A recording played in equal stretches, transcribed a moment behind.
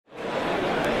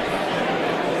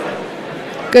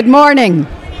Good morning.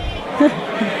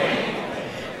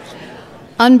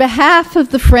 On behalf of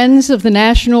the Friends of the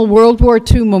National World War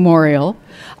II Memorial,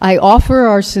 I offer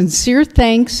our sincere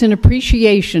thanks and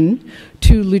appreciation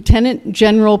to Lieutenant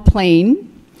General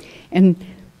Plain and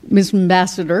Ms.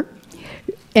 Ambassador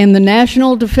and the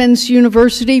National Defense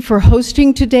University for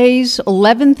hosting today's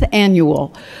 11th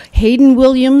annual Haydn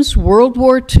Williams World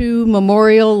War II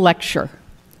Memorial Lecture.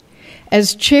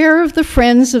 As chair of the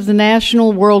Friends of the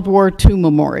National World War II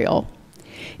Memorial,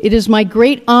 it is my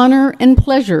great honor and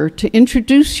pleasure to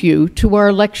introduce you to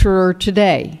our lecturer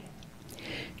today.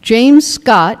 James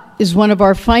Scott is one of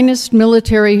our finest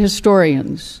military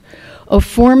historians. A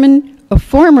former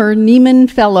Nieman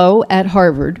Fellow at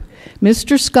Harvard,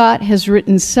 Mr. Scott has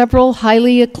written several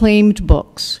highly acclaimed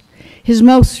books. His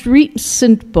most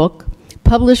recent book,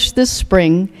 published this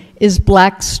spring, is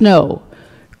Black Snow,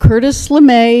 Curtis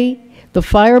LeMay, The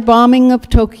Firebombing of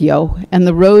Tokyo, and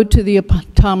The Road to the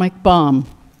Atomic Bomb.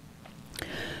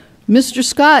 Mr.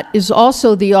 Scott is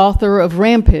also the author of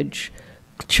Rampage,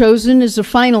 chosen as a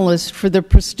finalist for the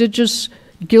prestigious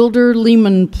Gilder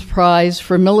Leman Prize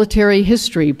for Military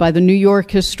History by the New York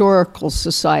Historical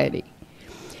Society.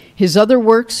 His other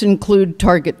works include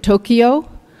Target Tokyo,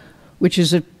 which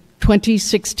is a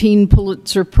 2016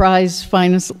 Pulitzer Prize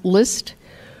finalist,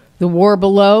 The War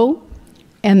Below,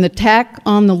 and The Attack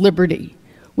on the Liberty,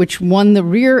 which won the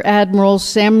Rear Admiral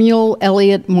Samuel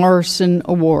Eliot Morrison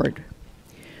Award.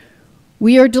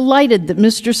 We are delighted that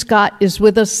Mr. Scott is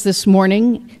with us this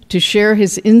morning to share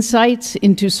his insights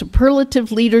into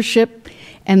superlative leadership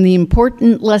and the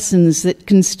important lessons that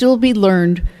can still be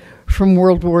learned from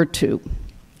World War II.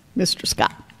 Mr.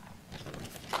 Scott.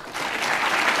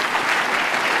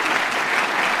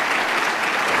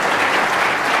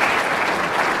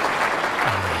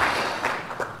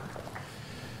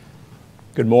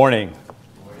 Good morning.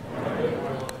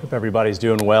 Hope everybody's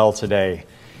doing well today.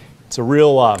 It's a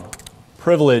real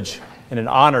privilege and an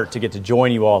honor to get to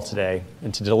join you all today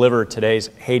and to deliver today's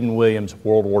Haydn Williams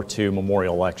World War II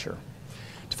Memorial Lecture.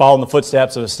 To follow in the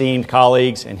footsteps of esteemed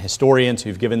colleagues and historians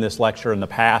who've given this lecture in the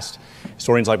past,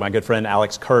 historians like my good friend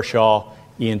Alex Kershaw,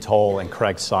 Ian Toll, and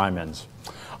Craig Simons.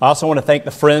 I also want to thank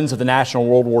the Friends of the National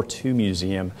World War II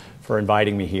Museum for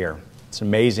inviting me here. It's an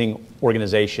amazing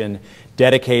organization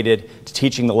dedicated to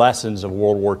teaching the lessons of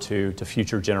World War II to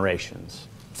future generations.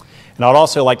 And I'd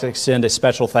also like to extend a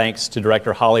special thanks to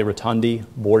Director Holly Rotundi,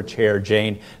 Board Chair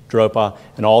Jane Dropa,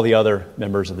 and all the other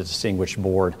members of the distinguished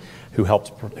board who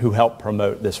helped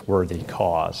promote this worthy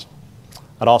cause.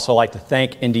 I'd also like to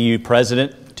thank NDU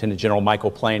President, Lieutenant General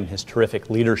Michael Plain, and his terrific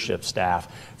leadership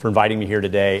staff for inviting me here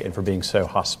today and for being so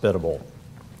hospitable.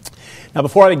 Now,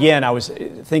 before I begin, I was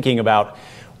thinking about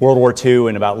World War II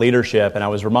and about leadership, and I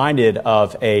was reminded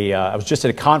of I was just at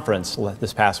a conference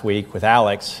this past week with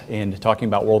Alex and talking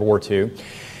about World War II.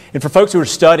 And for folks who are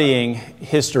studying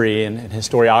history and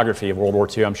historiography of World War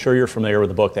II, I'm sure you're familiar with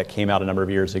the book that came out a number of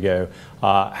years ago,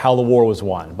 How the War Was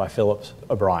Won by Philip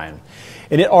O'Brien.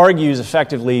 And it argues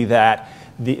effectively that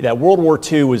World War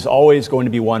II was always going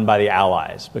to be won by the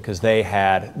Allies because they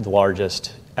had the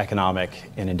largest economic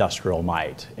and industrial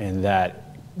might, and that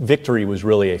victory was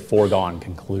really a foregone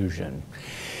conclusion.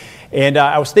 And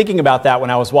I was thinking about that when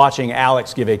I was watching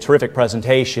Alex give a terrific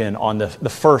presentation on the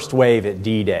first wave at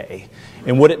D-Day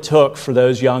and what it took for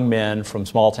those young men from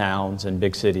small towns and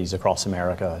big cities across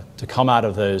America to come out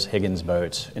of those Higgins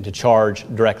boats and to charge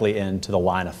directly into the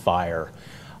line of fire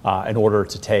in order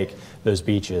to take those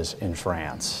beaches in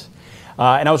France.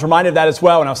 And I was reminded of that as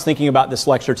well when I was thinking about this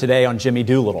lecture today on Jimmy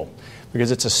Doolittle,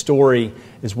 because it's a story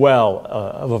as well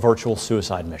of a virtual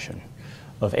suicide mission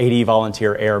of 80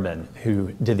 volunteer airmen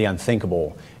who did the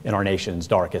unthinkable in our nation's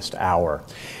darkest hour.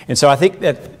 And so I think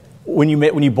that when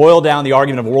you boil down the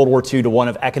argument of World War II to one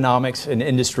of economics and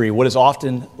industry, what is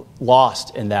often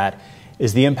lost in that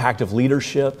is the impact of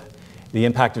leadership, the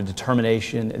impact of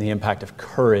determination, and the impact of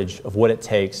courage of what it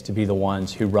takes to be the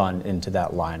ones who run into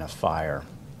that line of fire.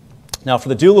 Now, for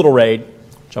the Doolittle raid,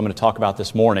 which I'm going to talk about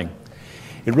this morning,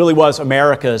 it really was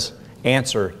America's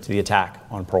answer to the attack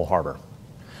on Pearl Harbor.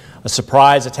 A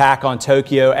surprise attack on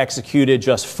Tokyo executed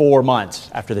just 4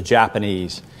 months after the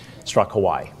Japanese struck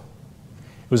Hawaii.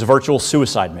 It was a virtual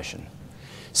suicide mission.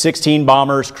 16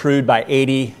 bombers crewed by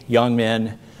 80 young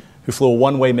men who flew a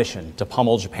one-way mission to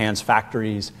pummel Japan's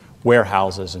factories,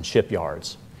 warehouses, and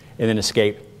shipyards, and then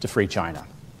escaped to free China.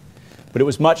 But it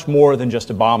was much more than just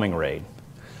a bombing raid.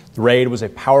 The raid was a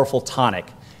powerful tonic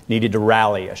needed to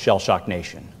rally a shell-shocked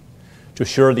nation, to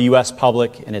assure the U.S.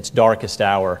 public in its darkest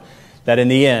hour that in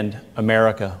the end,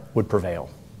 America would prevail.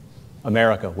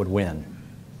 America would win.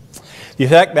 The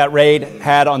effect that raid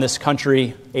had on this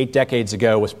country 8 decades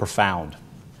ago was profound.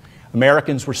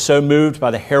 Americans were so moved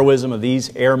by the heroism of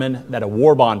these airmen that a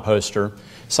war bond poster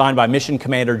signed by Mission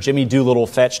Commander Jimmy Doolittle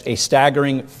fetched a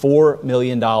staggering $4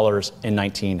 million in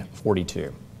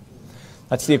 1942.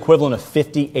 That's the equivalent of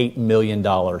 $58 million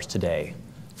today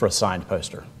for a signed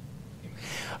poster.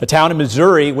 A town in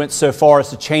Missouri went so far as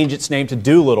to change its name to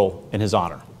Doolittle in his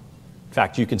honor. In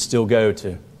fact, you can still go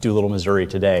to Doolittle, Missouri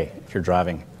today if you're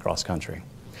driving cross country.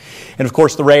 And of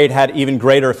course, the raid had even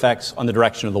greater effects on the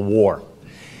direction of the war.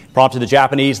 It prompted the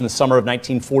Japanese in the summer of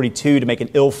 1942 to make an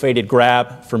ill-fated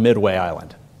grab for Midway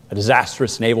Island, a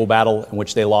disastrous naval battle in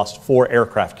which they lost 4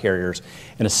 aircraft carriers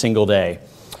in a single day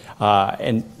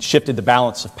and shifted the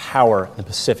balance of power in the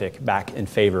Pacific back in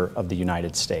favor of the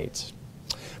United States.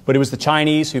 But it was the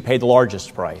Chinese who paid the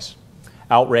largest price.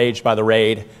 Outraged by the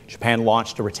raid, Japan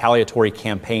launched a retaliatory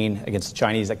campaign against the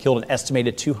Chinese that killed an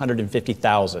estimated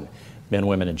 250,000 men,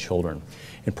 women, and children,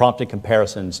 and prompted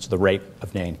comparisons to the rape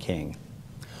of Nanking.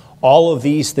 All of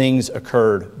these things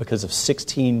occurred because of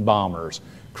 16 bombers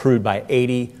crewed by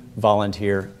 80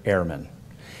 volunteer airmen.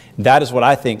 And that is what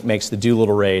I think makes the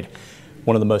Doolittle raid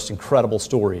one of the most incredible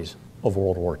stories of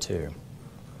World War II.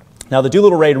 Now, the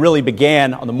Doolittle raid really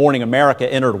began on the morning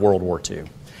America entered World War II.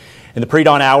 In the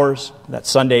pre-dawn hours, that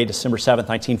Sunday, December 7,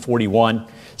 1941,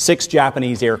 6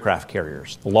 Japanese aircraft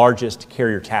carriers, the largest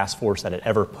carrier task force that had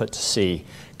ever put to sea,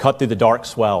 cut through the dark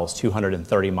swells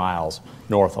 230 miles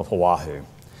north of Oahu.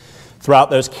 Throughout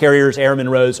those carriers, airmen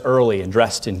rose early and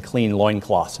dressed in clean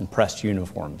loincloths and pressed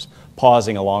uniforms,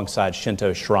 pausing alongside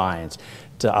Shinto shrines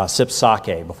to sip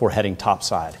sake before heading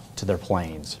topside to their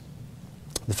planes.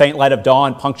 The faint light of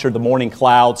dawn punctured the morning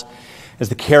clouds as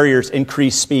the carriers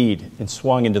increased speed and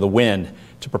swung into the wind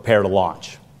to prepare to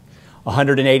launch.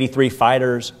 183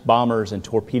 fighters, bombers, and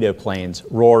torpedo planes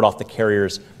roared off the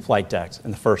carriers' flight decks in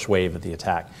the first wave of the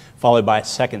attack, followed by a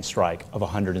second strike of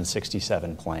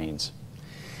 167 planes.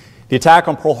 The attack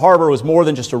on Pearl Harbor was more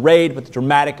than just a raid, but the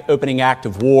dramatic opening act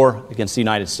of war against the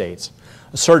United States,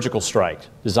 a surgical strike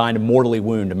designed to mortally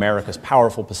wound America's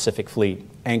powerful Pacific fleet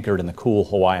anchored in the cool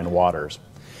Hawaiian waters.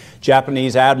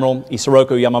 Japanese Admiral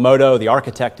Isoroku Yamamoto, the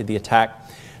architect of the attack,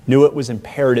 knew it was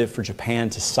imperative for Japan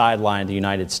to sideline the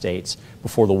United States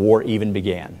before the war even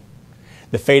began.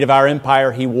 The fate of our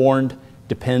empire, he warned,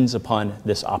 depends upon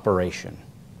this operation.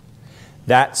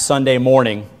 That Sunday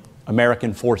morning,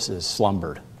 American forces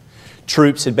slumbered.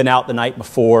 Troops had been out the night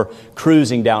before,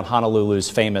 cruising down Honolulu's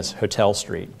famous Hotel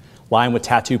Street, lined with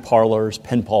tattoo parlors,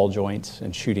 pinball joints,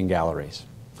 and shooting galleries.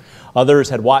 Others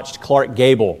had watched Clark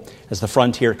Gable as the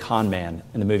frontier conman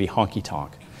in the movie Honky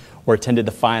Tonk, or attended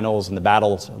the finals and the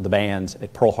battles of the bands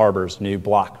at Pearl Harbor's new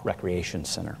Block Recreation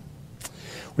Center.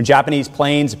 When Japanese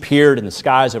planes appeared in the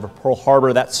skies over Pearl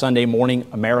Harbor that Sunday morning,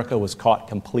 America was caught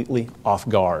completely off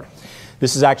guard.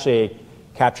 This is actually a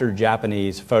captured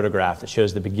Japanese photograph that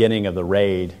shows the beginning of the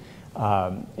raid.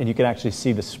 And you can actually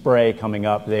see the spray coming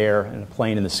up there in a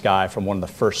plane in the sky from one of the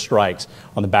first strikes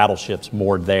on the battleships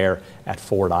moored there at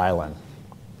Ford Island.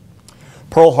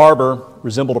 Pearl Harbor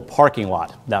resembled a parking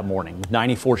lot that morning with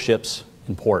 94 ships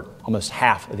in port, almost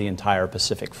half of the entire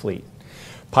Pacific fleet.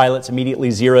 Pilots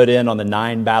immediately zeroed in on the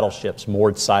 9 battleships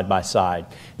moored side by side.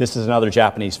 This is another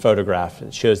Japanese photograph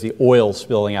that shows the oil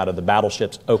spilling out of the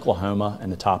battleships Oklahoma in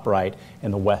the top right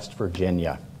and the West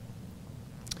Virginia.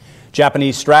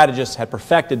 Japanese strategists had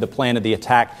perfected the plan of the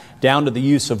attack down to the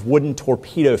use of wooden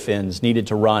torpedo fins needed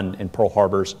to run in Pearl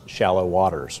Harbor's shallow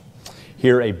waters.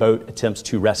 Here, a boat attempts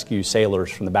to rescue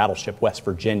sailors from the battleship West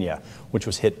Virginia, which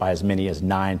was hit by as many as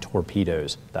 9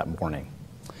 torpedoes that morning.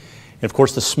 And of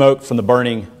course, the smoke from the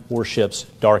burning warships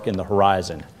darkened the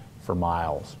horizon for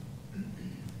miles.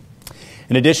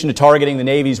 In addition to targeting the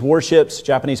Navy's warships,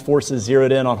 Japanese forces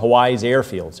zeroed in on Hawaii's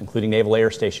airfields, including Naval Air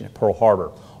Station at Pearl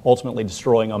Harbor, ultimately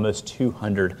destroying almost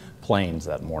 200 planes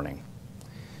that morning.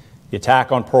 The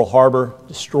attack on Pearl Harbor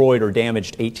destroyed or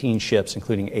damaged 18 ships,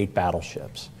 including 8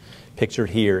 battleships.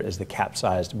 Pictured here is the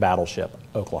capsized battleship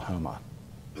Oklahoma.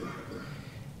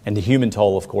 And the human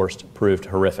toll, of course, proved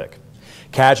horrific.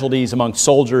 Casualties among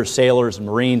soldiers, sailors, and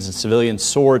Marines and civilians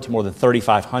soared to more than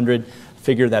 3,500, a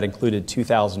figure that included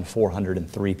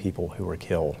 2,403 people who were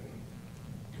killed.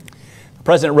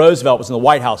 President Roosevelt was in the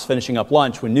White House finishing up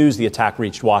lunch when news of the attack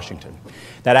reached Washington.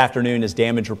 That afternoon, as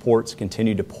damage reports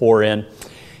continued to pour in,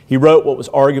 he wrote what was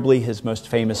arguably his most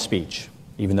famous speech,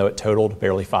 even though it totaled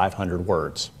barely 500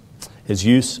 words. His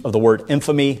use of the word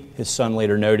infamy, his son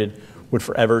later noted, would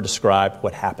forever describe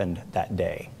what happened that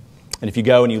day. And if you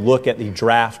go and you look at the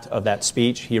draft of that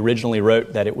speech, he originally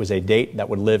wrote that it was a date that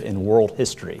would live in world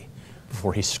history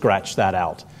before he scratched that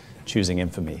out, choosing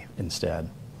infamy instead.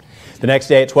 The next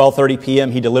day at 12:30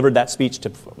 p.m., he delivered that speech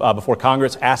before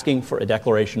Congress asking for a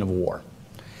declaration of war.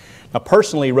 Now,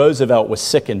 personally, Roosevelt was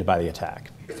sickened by the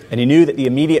attack, and he knew that the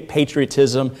immediate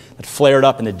patriotism that flared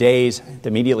up in the days that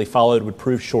immediately followed would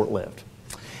prove short-lived.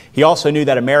 He also knew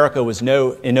that America was in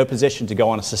no position to go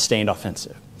on a sustained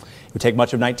offensive. It would take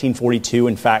much of 1942,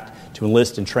 in fact, to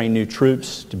enlist and train new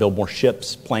troops, to build more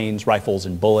ships, planes, rifles,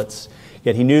 and bullets.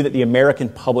 Yet he knew that the American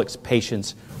public's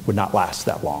patience would not last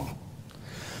that long.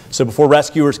 So before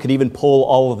rescuers could even pull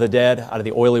all of the dead out of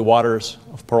the oily waters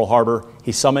of Pearl Harbor,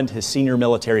 he summoned his senior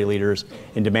military leaders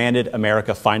and demanded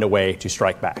America find a way to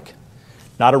strike back.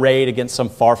 Not a raid against some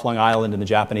far-flung island in the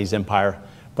Japanese Empire,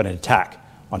 but an attack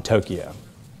on Tokyo.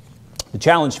 The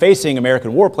challenge facing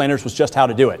American war planners was just how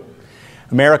to do it.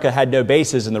 America had no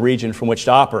bases in the region from which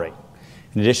to operate.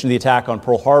 In addition to the attack on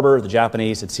Pearl Harbor, the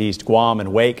Japanese had seized Guam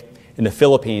and Wake, and the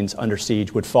Philippines under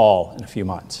siege would fall in a few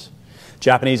months.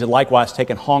 Japanese had likewise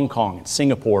taken Hong Kong and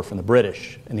Singapore from the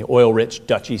British and the oil-rich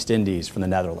Dutch East Indies from the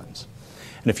Netherlands.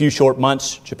 In a few short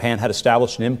months, Japan had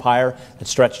established an empire that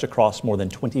stretched across more than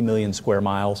 20 million square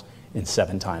miles in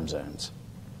 7 time zones.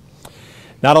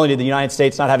 Not only did the United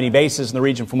States not have any bases in the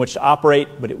region from which to operate,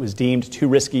 but it was deemed too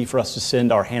risky for us to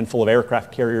send our handful of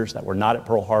aircraft carriers that were not at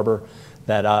Pearl Harbor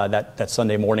that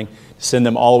Sunday morning, to send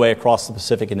them all the way across the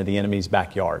Pacific into the enemy's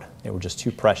backyard. They were just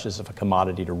too precious of a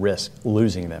commodity to risk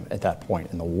losing them at that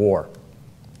point in the war.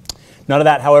 None of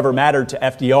that, however, mattered to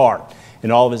FDR.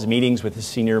 In all of his meetings with his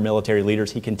senior military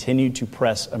leaders, he continued to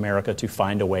press America to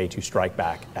find a way to strike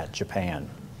back at Japan.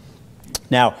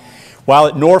 Now, while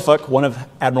at Norfolk, one of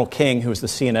Admiral King, who was the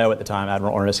CNO at the time,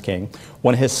 Admiral Ernest King,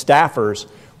 one of his staffers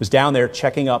was down there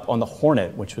checking up on the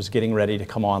Hornet, which was getting ready to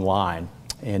come online.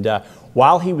 And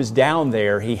while he was down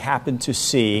there, he happened to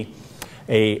see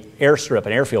an airstrip,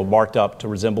 an airfield marked up to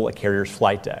resemble a carrier's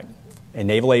flight deck. And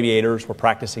naval aviators were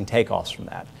practicing takeoffs from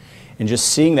that. And just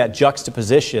seeing that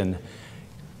juxtaposition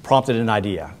prompted an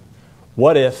idea.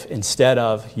 What if, instead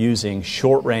of using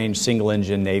short-range,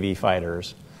 single-engine Navy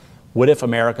fighters, what if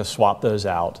America swapped those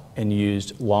out and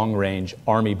used long-range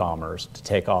Army bombers to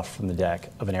take off from the deck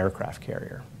of an aircraft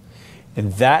carrier?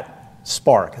 And that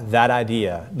spark, that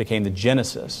idea, became the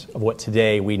genesis of what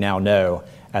today we now know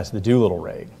as the Doolittle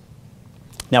raid.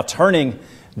 Now, turning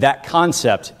that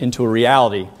concept into a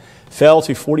reality fell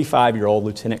to 45-year-old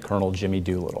Lieutenant Colonel Jimmy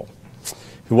Doolittle,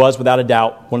 who was, without a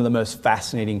doubt, one of the most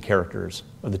fascinating characters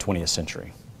of the 20th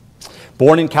century.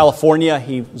 Born in California,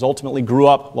 he ultimately grew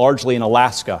up largely in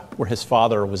Alaska, where his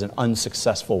father was an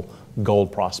unsuccessful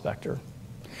gold prospector.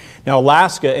 Now,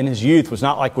 Alaska in his youth was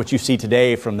not like what you see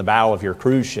today from the bow of your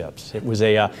cruise ships. It was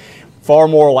far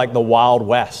more like the Wild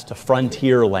West, a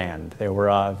frontier land. There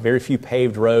were very few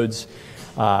paved roads,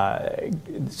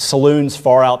 saloons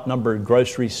far outnumbered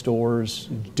grocery stores.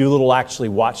 Doolittle actually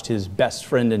watched his best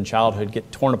friend in childhood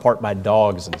get torn apart by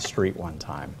dogs in the street one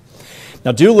time.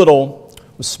 Now, Doolittle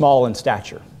was small in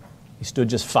stature. He stood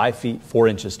just 5 feet 4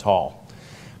 inches tall.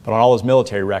 But on all his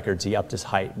military records, he upped his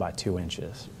height by 2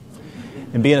 inches.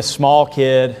 And being a small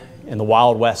kid in the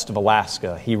Wild West of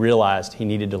Alaska, he realized he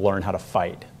needed to learn how to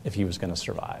fight if he was going to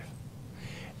survive.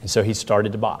 And so he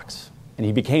started to box. And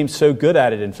he became so good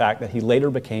at it, in fact, that he later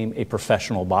became a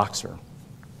professional boxer.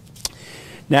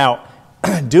 Now,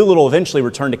 Doolittle eventually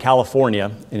returned to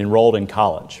California and enrolled in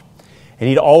college. And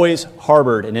he'd always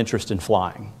harbored an interest in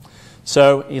flying.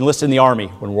 So he enlisted in the Army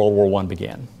when World War I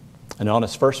began. And on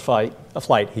his first flight,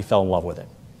 he fell in love with it.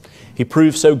 He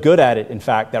proved so good at it, in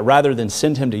fact, that rather than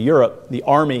send him to Europe, the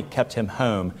Army kept him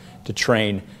home to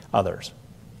train others.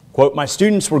 Quote, "My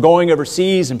students were going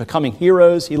overseas and becoming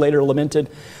heroes," he later lamented.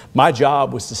 "My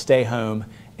job was to stay home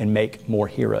and make more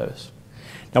heroes."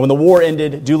 Now, when the war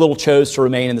ended, Doolittle chose to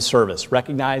remain in the service,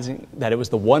 recognizing that it was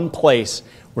the one place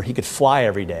where he could fly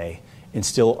every day and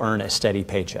still earn a steady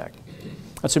paycheck.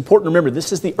 It's important to remember,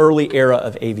 this is the early era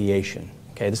of aviation.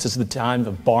 Okay? This is the time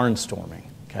of barnstorming.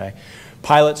 Okay?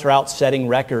 Pilots are out setting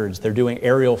records. They're doing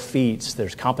aerial feats.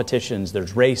 There's competitions.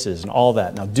 There's races and all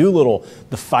that. Now, Doolittle,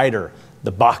 the fighter,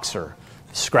 the boxer,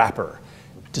 the scrapper,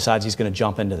 decides he's going to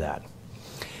jump into that.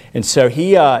 And so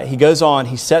he goes on.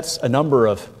 He sets a number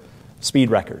of speed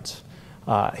records.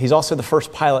 He's also the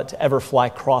first pilot to ever fly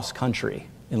cross-country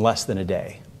in less than a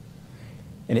day.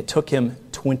 And it took him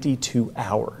 22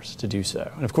 hours to do so.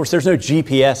 And of course, there's no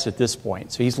GPS at this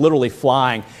point. So he's literally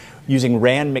flying using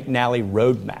Rand McNally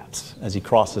road maps as he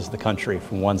crosses the country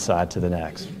from one side to the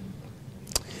next.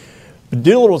 But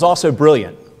Doolittle was also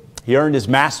brilliant. He earned his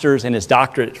master's and his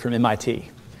doctorate from MIT.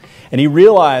 And he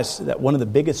realized that one of the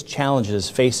biggest challenges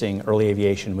facing early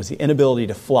aviation was the inability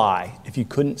to fly if you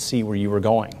couldn't see where you were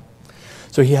going.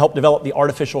 So he helped develop the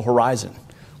artificial horizon,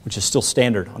 which is still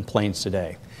standard on planes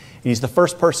today. He's the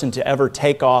first person to ever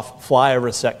take off, fly over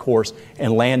a set course,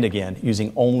 and land again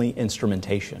using only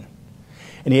instrumentation.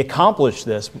 And he accomplished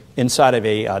this inside of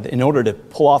in order to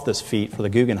pull off this feat for the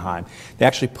Guggenheim, they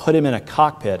actually put him in a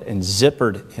cockpit and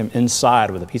zippered him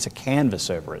inside with a piece of canvas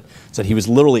over it, so that he was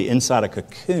literally inside a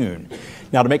cocoon.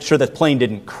 Now, to make sure that the plane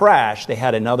didn't crash, they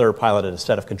had another pilot at a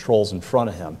set of controls in front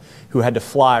of him who had to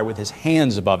fly with his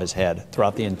hands above his head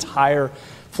throughout the entire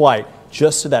flight,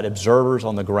 just so that observers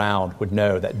on the ground would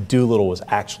know that Doolittle was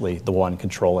actually the one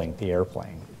controlling the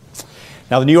airplane.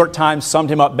 Now, the New York Times summed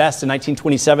him up best in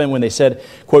 1927 when they said,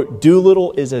 quote,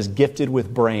 "Doolittle is as gifted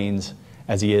with brains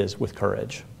as he is with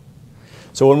courage."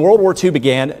 So when World War II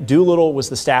began, Doolittle was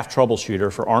the staff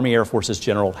troubleshooter for Army Air Force's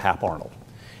General Hap Arnold.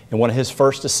 And one of his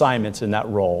first assignments in that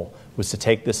role was to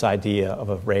take this idea of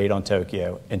a raid on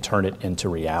Tokyo and turn it into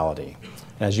reality.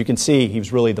 And as you can see, he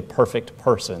was really the perfect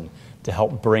person to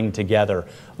help bring together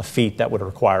a feat that would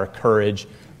require courage,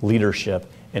 leadership,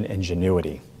 and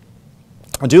ingenuity.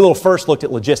 Doolittle first looked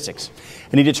at logistics,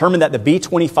 and he determined that the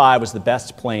B-25 was the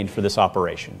best plane for this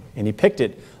operation. And he picked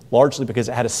it largely because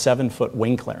it had a 7-foot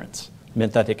wing clearance. It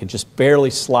meant that it could just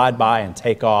barely slide by and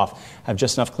take off, have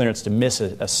just enough clearance to miss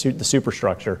the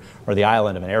superstructure or the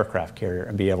island of an aircraft carrier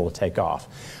and be able to take off.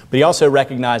 But he also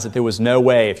recognized that there was no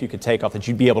way, if you could take off, that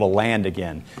you'd be able to land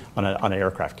again on an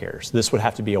aircraft carrier. So this would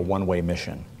have to be a one-way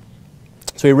mission.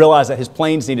 So he realized that his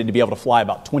planes needed to be able to fly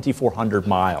about 2,400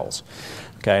 miles.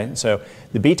 Okay, so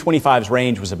the B-25's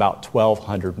range was about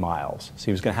 1,200 miles. So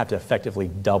he was going to have to effectively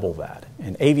double that.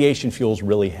 And aviation fuel is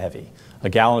really heavy. A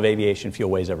gallon of aviation fuel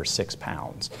weighs over 6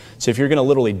 pounds. So if you're going to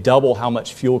literally double how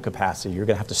much fuel capacity, you're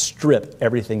going to have to strip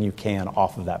everything you can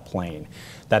off of that plane.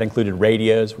 That included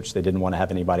radios, which they didn't want to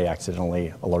have anybody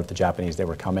accidentally alert the Japanese they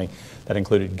were coming. That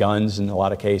included guns in a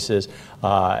lot of cases,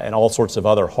 and all sorts of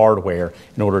other hardware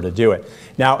in order to do it.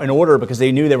 Now, because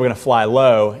they knew they were going to fly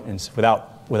low and without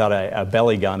a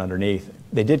belly gun underneath,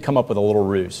 they did come up with a little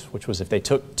ruse, which was if they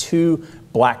took 2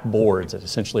 black boards that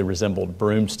essentially resembled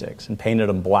broomsticks and painted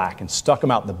them black and stuck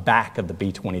them out the back of the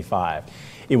B-25,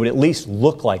 it would at least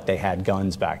look like they had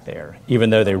guns back there, even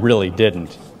though they really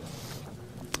didn't.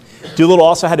 Doolittle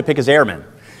also had to pick his airmen.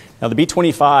 Now, the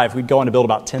B-25, we'd go on to build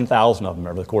about 10,000 of them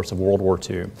over the course of World War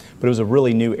II, but it was a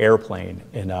really new airplane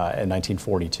in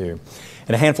 1942.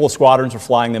 And a handful of squadrons were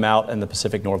flying them out in the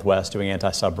Pacific Northwest doing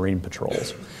anti-submarine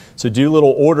patrols. So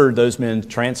Doolittle ordered those men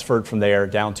transferred from there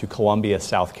down to Columbia,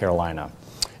 South Carolina.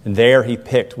 And there he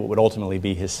picked what would ultimately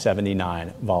be his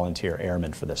 79 volunteer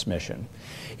airmen for this mission.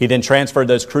 He then transferred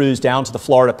those crews down to the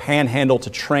Florida Panhandle to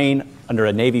train under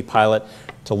a Navy pilot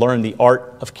to learn the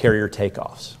art of carrier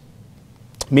takeoffs.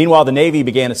 Meanwhile, the Navy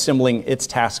began assembling its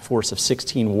task force of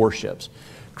 16 warships,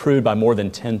 crewed by more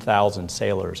than 10,000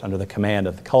 sailors under the command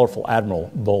of the colorful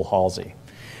Admiral Bull Halsey.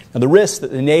 Now, the risks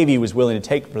that the Navy was willing to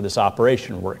take for this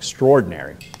operation were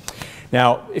extraordinary.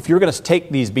 Now, if you're going to take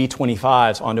these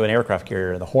B-25s onto an aircraft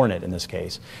carrier, the Hornet in this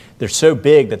case, they're so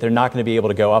big that they're not going to be able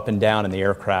to go up and down in the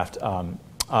aircraft in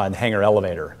the hangar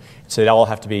elevator. So they'd all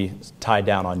have to be tied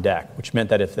down on deck, which meant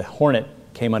that if the Hornet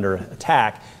came under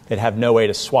attack, they'd have no way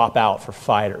to swap out for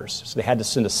fighters. So they had to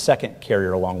send a second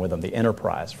carrier along with them, the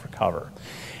Enterprise, for cover.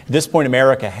 At this point,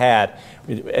 America had,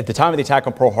 at the time of the attack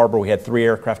on Pearl Harbor, we had 3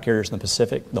 aircraft carriers in the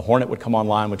Pacific. The Hornet would come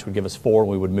online, which would give us 4,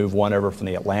 and we would move 1 over from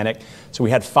the Atlantic. So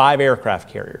we had 5 aircraft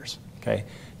carriers. Okay?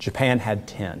 Japan had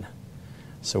 10.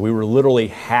 So we were literally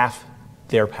half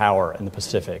their power in the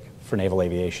Pacific for naval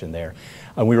aviation there.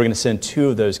 And we were going to send 2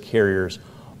 of those carriers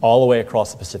all the way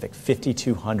across the Pacific,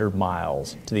 5,200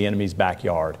 miles to the enemy's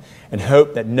backyard, and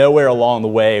hope that nowhere along the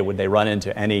way would they run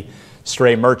into any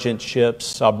stray merchant ships,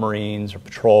 submarines, or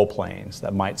patrol planes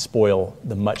that might spoil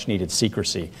the much-needed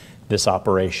secrecy this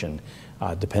operation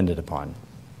depended upon.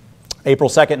 April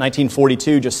 2nd,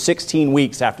 1942, just 16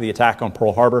 weeks after the attack on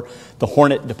Pearl Harbor, the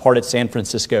Hornet departed San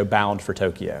Francisco bound for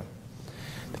Tokyo.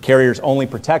 The carrier's only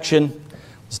protection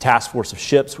was a task force of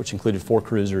ships, which included 4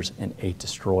 cruisers and 8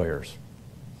 destroyers.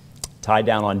 Tied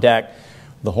down on deck,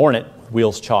 the Hornet,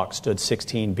 wheels chalk, stood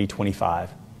 16 B-25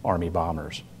 Army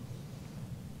bombers.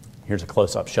 Here's a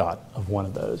close-up shot of one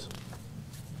of those.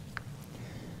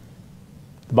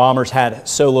 The bombers had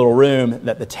so little room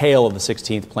that the tail of the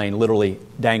 16th plane literally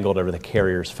dangled over the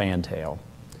carrier's fantail.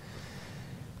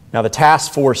 Now, the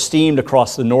task force steamed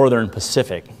across the northern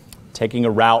Pacific, taking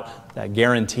a route that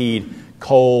guaranteed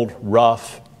cold,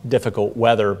 rough, difficult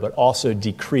weather, but also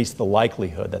decreased the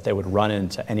likelihood that they would run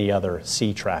into any other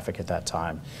sea traffic at that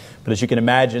time. But as you can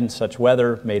imagine, such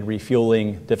weather made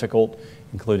refueling difficult,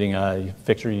 including a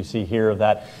picture you see here of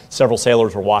that. Several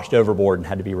sailors were washed overboard and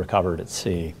had to be recovered at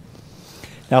sea.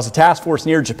 Now, as the task force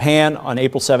neared Japan on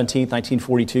April 17,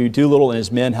 1942, Doolittle and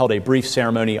his men held a brief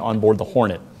ceremony on board the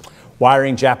Hornet,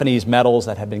 wiring Japanese medals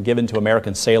that had been given to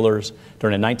American sailors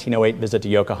during a 1908 visit to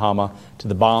Yokohama to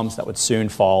the bombs that would soon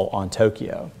fall on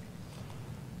Tokyo.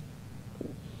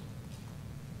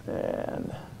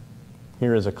 And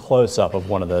here is a close-up of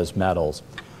one of those medals.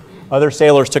 Other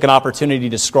sailors took an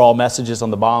opportunity to scrawl messages on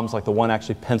the bombs, like the one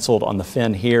actually penciled on the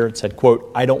fin here. It said,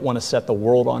 quote, "I don't want to set the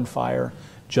world on fire,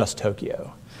 just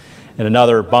Tokyo." And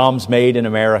another, "Bombs made in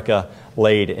America,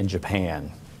 laid in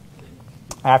Japan."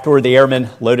 Afterward, the airmen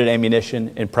loaded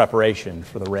ammunition in preparation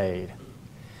for the raid.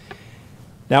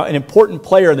 Now, an important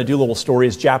player in the Doolittle story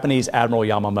is Japanese Admiral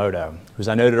Yamamoto, who, as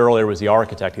I noted earlier, was the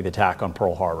architect of the attack on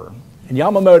Pearl Harbor. And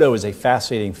Yamamoto is a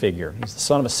fascinating figure. He's the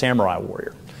son of a samurai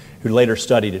warrior who later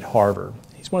studied at Harvard.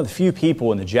 He's one of the few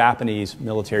people in the Japanese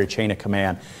military chain of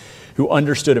command who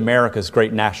understood America's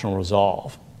great national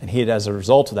resolve. And he had, as a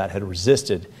result of that, had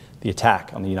resisted the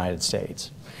attack on the United States.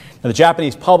 Now, the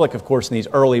Japanese public, of course, in these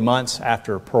early months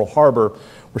after Pearl Harbor,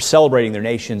 were celebrating their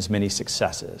nation's many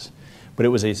successes. But it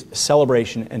was a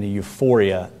celebration and a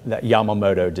euphoria that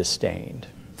Yamamoto disdained.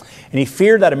 And he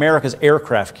feared that America's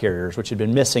aircraft carriers, which had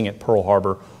been missing at Pearl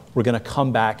Harbor, were going to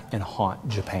come back and haunt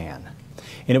Japan.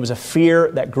 And it was a fear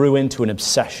that grew into an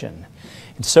obsession,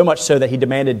 and so much so that he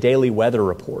demanded daily weather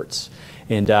reports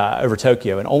over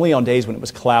Tokyo. And only on days when it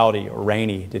was cloudy or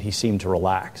rainy did he seem to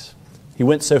relax. He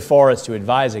went so far as to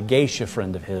advise a geisha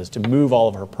friend of his to move all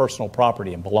of her personal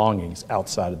property and belongings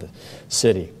outside of the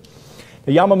city.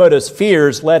 Now, Yamamoto's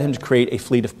fears led him to create a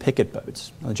fleet of picket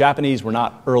boats. Now, the Japanese were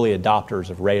not early adopters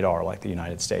of radar like the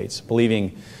United States,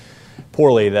 believing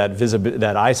poorly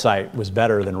that eyesight was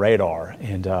better than radar.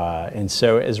 And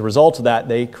so as a result of that,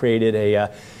 they created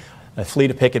a fleet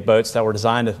of picket boats that were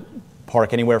designed to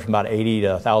park anywhere from about 80 to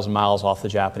 1,000 miles off the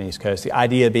Japanese coast. The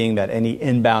idea being that any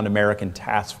inbound American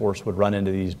task force would run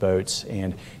into these boats,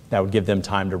 and that would give them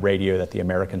time to radio that the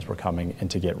Americans were coming and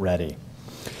to get ready.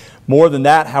 More than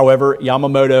that, however,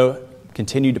 Yamamoto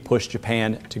continued to push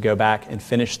Japan to go back and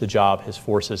finish the job his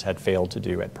forces had failed to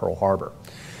do at Pearl Harbor.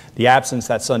 The absence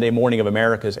that Sunday morning of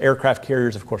America's aircraft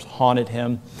carriers, of course, haunted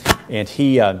him, and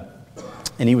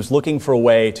he was looking for a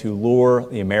way to lure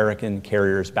the American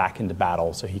carriers back into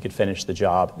battle so he could finish the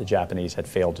job the Japanese had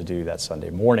failed to do that Sunday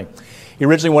morning. He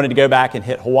originally wanted to go back and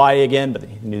hit Hawaii again, but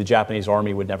he knew the Japanese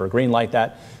army would never greenlight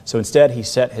that. So instead, he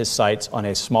set his sights on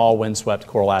a small windswept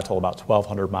coral atoll about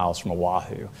 1,200 miles from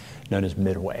Oahu, known as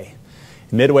Midway.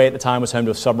 Midway at the time was home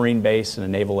to a submarine base and a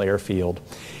naval airfield.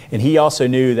 And he also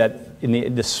knew that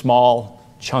in this small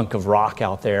chunk of rock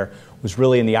out there was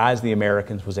really, in the eyes of the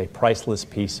Americans, was a priceless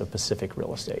piece of Pacific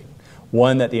real estate.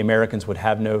 One that the Americans would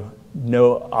have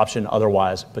no option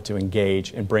otherwise but to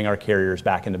engage and bring our carriers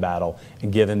back into battle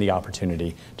and give them the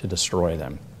opportunity to destroy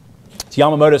them. To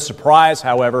Yamamoto's surprise,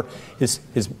 however, his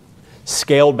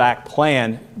scaled back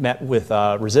plan met with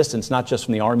resistance not just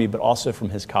from the Army but also from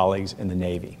his colleagues in the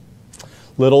Navy.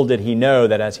 Little did he know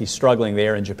that as he's struggling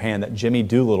there in Japan, that Jimmy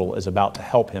Doolittle is about to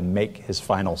help him make his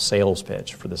final sales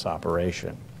pitch for this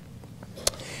operation.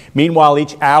 Meanwhile,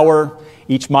 each hour,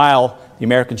 each mile, the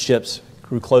American ships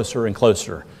grew closer and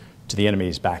closer to the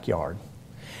enemy's backyard.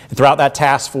 And throughout that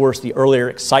task force, the earlier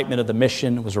excitement of the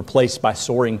mission was replaced by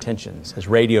soaring tensions as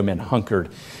radio men hunkered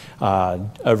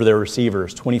over their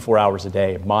receivers 24 hours a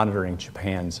day, monitoring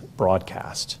Japan's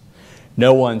broadcast.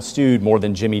 No one stewed more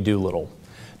than Jimmy Doolittle.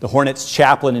 The Hornet's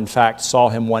chaplain, in fact, saw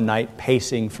him one night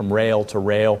pacing from rail to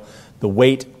rail, the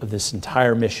weight of this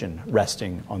entire mission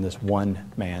resting on this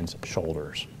one man's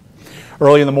shoulders.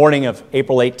 Early in the morning of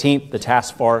April 18th, the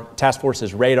task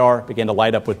force's radar began to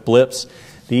light up with blips.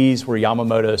 These were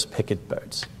Yamamoto's picket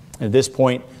boats. And at this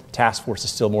point, the task force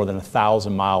is still more than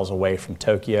 1,000 miles away from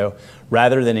Tokyo.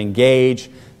 Rather than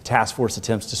engage, the task force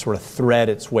attempts to sort of thread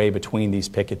its way between these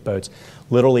picket boats.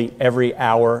 Literally every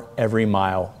hour, every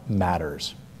mile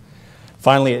matters.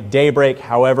 Finally, at daybreak,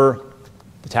 however,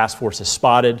 the task force is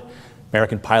spotted.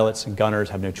 American pilots and gunners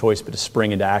have no choice but to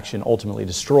spring into action, ultimately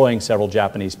destroying several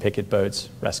Japanese picket boats,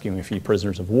 rescuing a few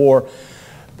prisoners of war,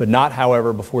 but not,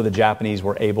 however, before the Japanese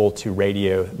were able to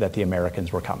radio that the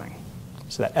Americans were coming.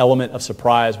 So that element of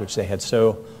surprise, which they had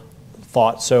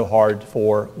fought so hard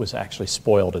for, was actually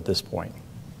spoiled at this point.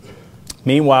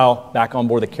 Meanwhile, back on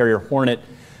board the carrier Hornet,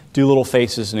 Doolittle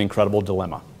faces an incredible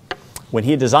dilemma. When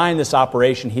he designed this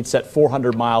operation, he'd set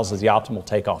 400 miles as the optimal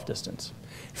takeoff distance.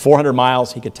 400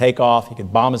 miles, he could take off, he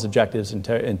could bomb his objectives in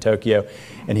Tokyo,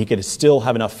 and he could still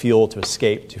have enough fuel to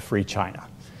escape to free China.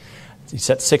 He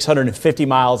set 650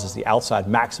 miles as the outside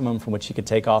maximum from which he could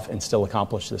take off and still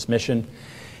accomplish this mission.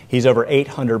 He's over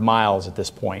 800 miles at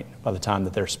this point by the time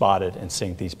that they're spotted and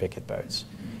sink these picket boats.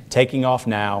 Taking off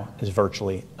now is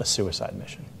virtually a suicide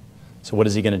mission. So what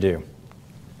is he going to do?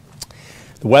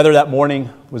 The weather that morning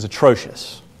was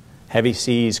atrocious. Heavy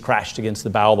seas crashed against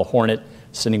the bow of the Hornet,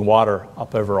 sending water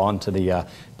up over onto the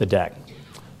deck.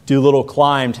 Doolittle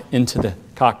climbed into the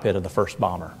cockpit of the first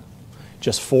bomber.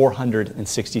 Just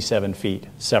 467 feet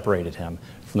separated him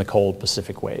from the cold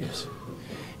Pacific waves.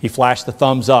 He flashed the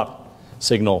thumbs up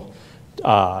signal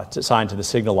sign to the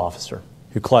signal officer,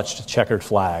 who clutched a checkered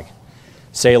flag.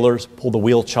 Sailors pulled the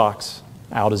wheel chocks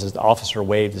out as the officer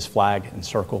waved his flag in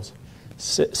circles,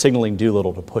 signaling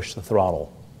Doolittle to push the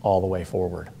throttle all the way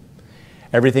forward.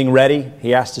 "Everything ready?"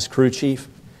 he asked his crew chief.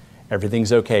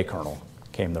 "Everything's okay, Colonel,"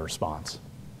 came the response.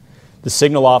 The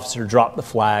signal officer dropped the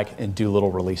flag and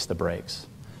Doolittle released the brakes.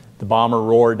 The bomber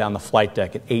roared down the flight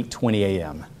deck at 8:20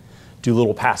 a.m.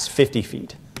 Doolittle passed 50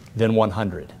 feet, then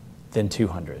 100, then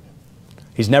 200.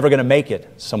 "He's never going to make it,"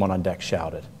 someone on deck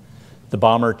shouted. The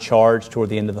bomber charged toward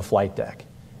the end of the flight deck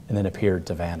and then appeared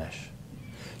to vanish.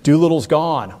 "Doolittle's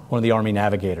gone," one of the Army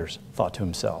navigators thought to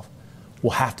himself.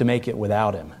 "We'll have to make it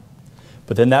without him."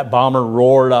 But then that bomber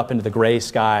roared up into the gray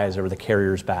skies over the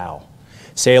carrier's bow.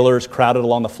 Sailors crowded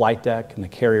along the flight deck, and the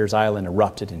carrier's island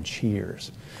erupted in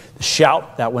cheers. The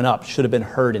shout that went up should have been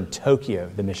heard in Tokyo,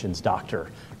 the mission's doctor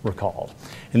recalled.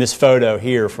 And this photo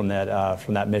here from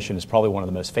that mission is probably one of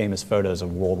the most famous photos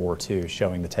of World War II,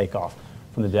 showing the takeoff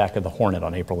from the deck of the Hornet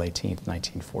on April 18th,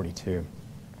 1942.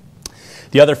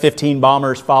 The other 15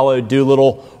 bombers followed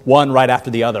Doolittle, one right after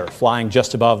the other, flying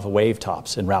just above the wave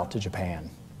tops en route to Japan.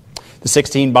 The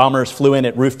 16 bombers flew in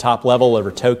at rooftop level over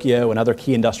Tokyo and other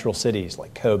key industrial cities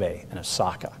like Kobe and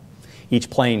Osaka. Each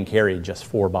plane carried just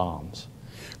 4 bombs.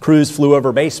 Crews flew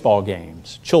over baseball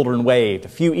games. Children waved. A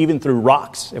few even threw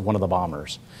rocks at one of the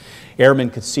bombers. Airmen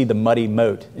could see the muddy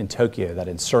moat in Tokyo that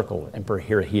encircled Emperor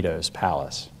Hirohito's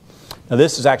palace. Now,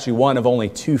 this is actually one of only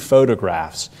 2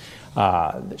 photographs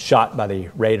shot by the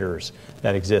Raiders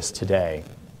that exist today.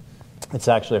 It's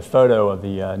actually a photo of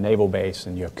the naval base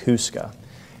in Yokosuka.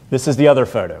 This is the other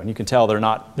photo, and you can tell they're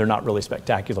not really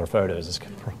spectacular photos. It's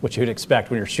what you'd expect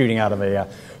when you're shooting out of a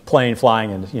plane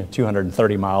flying at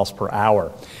 230 miles per hour.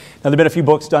 Now, there have been a few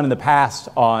books done in the past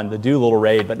on the Doolittle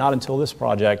raid, but not until this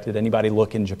project did anybody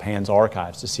look in Japan's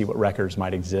archives to see what records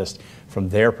might exist from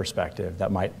their perspective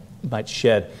that might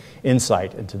shed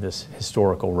insight into this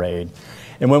historical raid.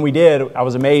 And when we did, I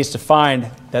was amazed to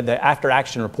find that the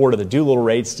after-action report of the Doolittle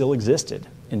raid still existed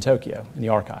in Tokyo in the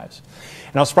archives.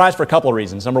 And I was surprised for a couple of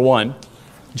reasons. Number one,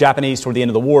 Japanese toward the end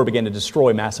of the war began to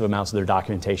destroy massive amounts of their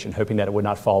documentation, hoping that it would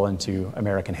not fall into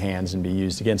American hands and be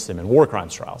used against them in war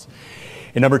crimes trials.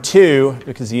 And number two,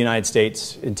 because the United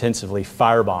States intensively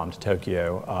firebombed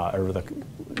Tokyo over the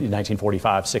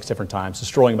 1945 6 different times,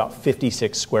 destroying about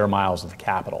 56 square miles of the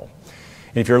capital.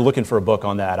 And if you're looking for a book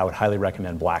on that, I would highly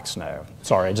recommend Black Snow.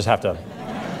 Sorry, I just have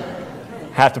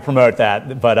to promote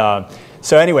that. But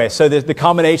so anyway, so the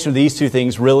combination of these two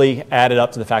things really added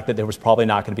up to the fact that there was probably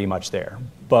not going to be much there.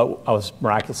 But I was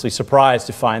miraculously surprised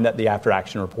to find that the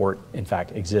after-action report, in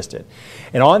fact, existed.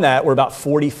 And on that were about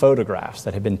 40 photographs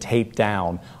that had been taped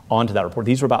down onto that report.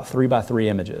 These were about 3x3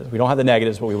 images. We don't have the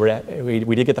negatives, but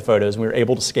we did get the photos, and we were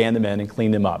able to scan them in and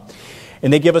clean them up.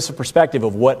 And they give us a perspective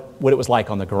of what it was like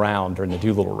on the ground during the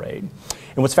Doolittle raid.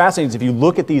 And what's fascinating is if you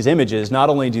look at these images, not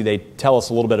only do they tell us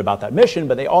a little bit about that mission,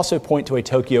 but they also point to a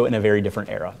Tokyo in a very different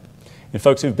era. And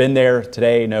folks who've been there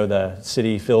today know the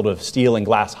city filled with steel and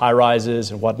glass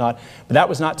high-rises and whatnot, but that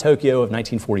was not Tokyo of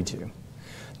 1942.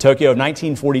 Tokyo of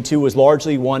 1942 was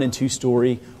largely 1- and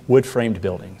 2-story wood-framed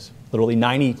buildings. Literally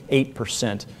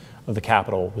 98% of the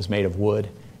capital was made of wood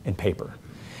and paper.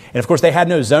 And of course, they had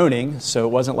no zoning, so it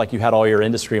wasn't like you had all your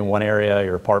industry in one area,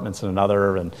 your apartments in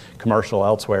another, and commercial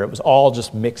elsewhere. It was all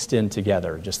just mixed in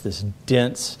together, just this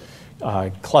dense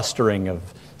clustering of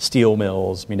steel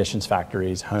mills, munitions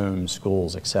factories, homes,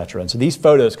 schools, etc. And so these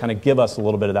photos kind of give us a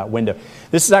little bit of that window.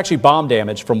 This is actually bomb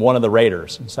damage from one of the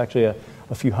raiders. It's actually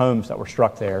a few homes that were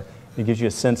struck there. It gives you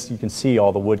a sense, you can see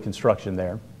all the wood construction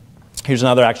there. Here's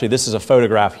another, actually, this is a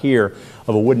photograph here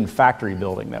of a wooden factory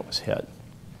building that was hit.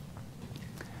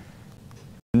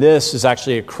 This is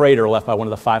actually a crater left by one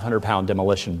of the 500-pound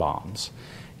demolition bombs.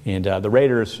 And the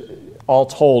raiders, all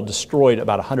told, destroyed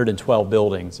about 112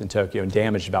 buildings in Tokyo and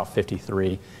damaged about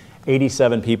 53.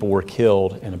 87 people were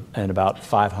killed and about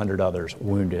 500 others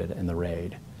wounded in the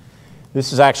raid.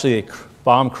 This is actually a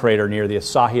bomb crater near the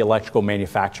Asahi Electrical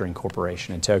Manufacturing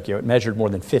Corporation in Tokyo. It measured more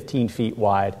than 15 feet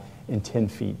wide and 10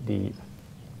 feet deep.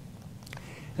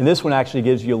 And this one actually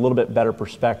gives you a little bit better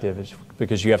perspective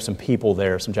because you have some people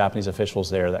there, some Japanese officials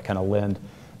there that kind of lend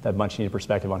that much needed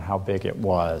perspective on how big it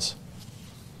was.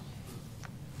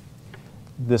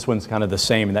 This one's kind of the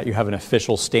same in that you have an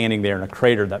official standing there in a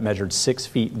crater that measured 6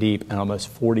 feet deep and almost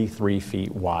 43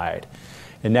 feet wide.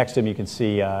 And next to him you can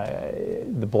see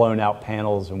the blown out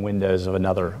panels and windows of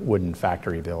another wooden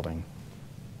factory building.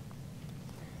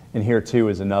 And here too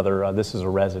is another, this is a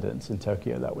residence in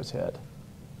Tokyo that was hit.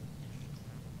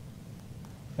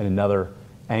 And another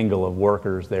angle of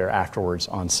workers there afterwards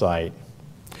on site.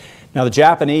 Now the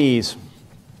Japanese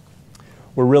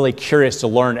were really curious to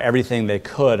learn everything they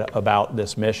could about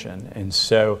this mission. And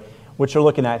so what you're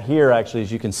looking at here actually,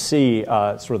 as you can see,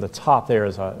 sort of the top there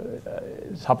is a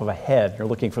top of a head. You're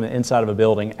looking from the inside of a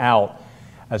building out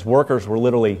as workers were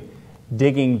literally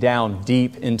digging down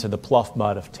deep into the pluff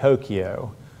mud of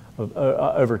Tokyo,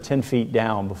 over 10 feet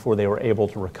down, before they were able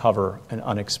to recover an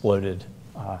unexploded,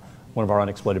 one of our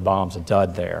unexploded bombs, a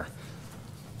dud there.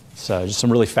 So just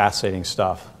some really fascinating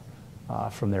stuff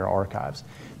from their archives.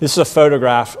 This is a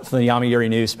photograph from the Yomiuri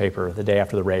newspaper the day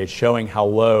after the raid, showing how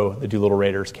low the Doolittle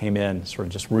raiders came in, sort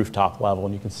of just rooftop level,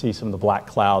 and you can see some of the black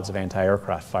clouds of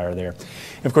anti-aircraft fire there.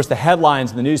 And of course the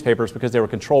headlines in the newspapers, because they were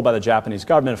controlled by the Japanese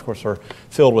government, of course, are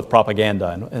filled with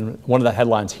propaganda. And one of the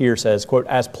headlines here says, quote,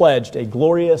 "As pledged, a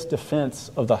glorious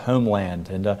defense of the homeland."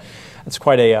 And it's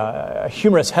quite a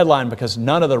humorous headline, because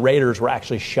none of the raiders were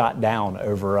actually shot down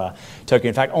over Tokyo.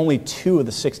 In fact, only 2 of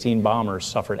the 16 bombers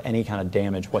suffered any kind of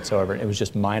damage whatsoever. It was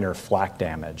just minor flak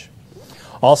damage.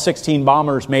 All 16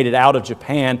 bombers made it out of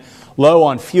Japan. Low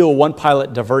on fuel, one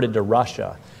pilot diverted to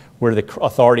Russia, where the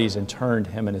authorities interned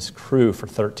him and his crew for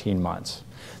 13 months.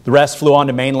 The rest flew on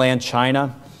to mainland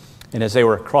China, and as they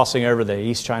were crossing over the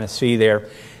East China Sea there,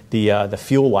 the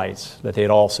fuel lights that they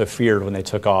had all so feared when they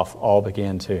took off all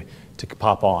began to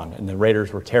pop on. And the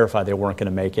raiders were terrified they weren't going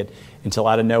to make it, until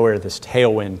out of nowhere this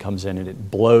tailwind comes in and it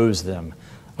blows them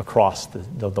across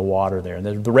the water there.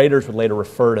 And the raiders would later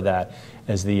refer to that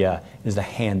as the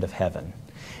hand of heaven.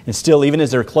 And still, even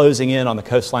as they're closing in on the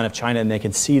coastline of China, and they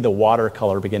can see the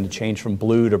watercolor begin to change from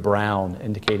blue to brown,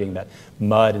 indicating that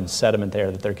mud and sediment there,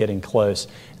 that they're getting close,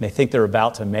 and they think they're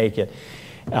about to make it.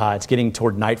 It's getting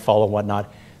toward nightfall and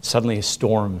whatnot. Suddenly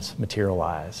storms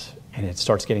materialize, and it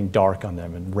starts getting dark on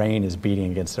them, and rain is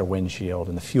beating against their windshield,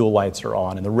 and the fuel lights are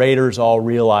on. And the raiders all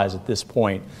realize at this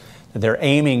point that they're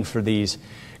aiming for these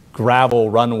gravel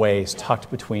runways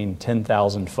tucked between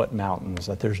 10,000-foot mountains,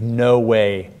 that there's no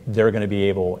way they're going to be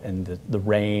able, in the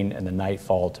rain and the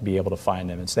nightfall, to be able to find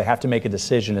them. And so they have to make a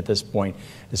decision at this point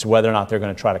as to whether or not they're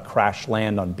going to try to crash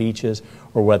land on beaches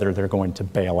or whether they're going to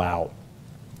bail out.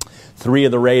 3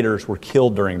 of the raiders were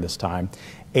killed during this time.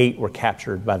 8 were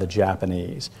captured by the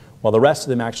Japanese, while the rest of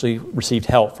them actually received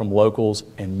help from locals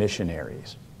and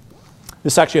missionaries.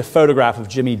 This is actually a photograph of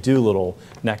Jimmy Doolittle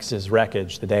next to his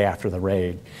wreckage the day after the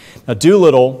raid. Now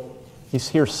Doolittle, he's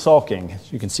here sulking,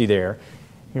 as you can see there.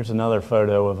 Here's another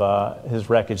photo of his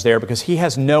wreckage there, because he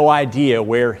has no idea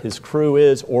where his crew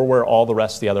is or where all the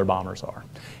rest of the other bombers are.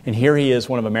 And here he is,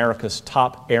 one of America's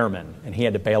top airmen, and he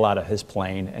had to bail out of his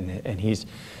plane, and he's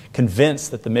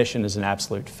convinced that the mission is an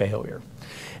absolute failure.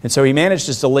 And so he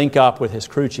manages to link up with his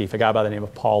crew chief, a guy by the name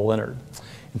of Paul Leonard.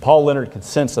 And Paul Leonard can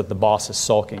sense that the boss is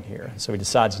sulking here, so he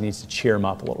decides he needs to cheer him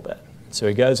up a little bit. So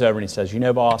he goes over and he says, "You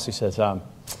know, boss," he says, "you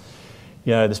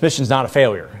know, this mission's not a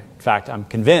failure. In fact, I'm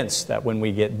convinced that when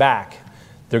we get back,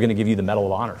 they're going to give you the Medal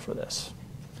of Honor for this."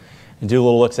 And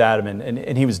Doolittle looks at him,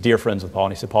 and he was dear friends with Paul,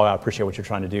 and he said, "Paul, I appreciate what you're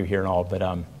trying to do here and all, but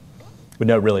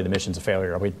no, really, the mission's a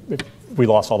failure. We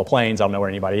lost all the planes. I don't know where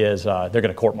anybody is. They're going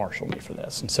to court-martial me for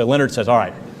this." And so Leonard says, "All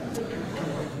right,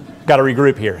 got to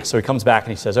regroup here." So he comes back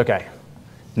and he says, "Okay,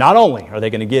 not only are they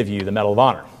going to give you the Medal of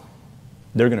Honor,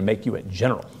 they're going to make you a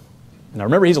general." Now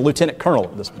remember, he's a lieutenant colonel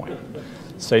at this point,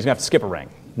 so he's going to have to skip a rank.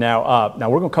 Now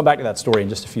we're going to come back to that story in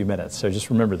just a few minutes, so just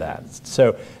remember that.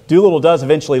 So Doolittle does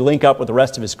eventually link up with the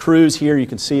rest of his crews here. You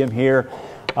can see him here.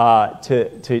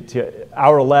 To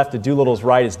our left, to Doolittle's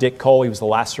right, is Dick Cole. He was the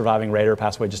last surviving raider,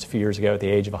 passed away just a few years ago at the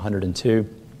age of 102.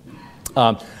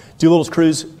 Doolittle's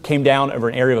crews came down over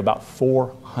an area of about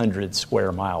 400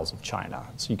 square miles of China.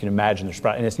 So you can imagine there's,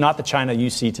 and it's not the China you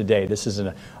see today. This is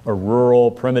a rural,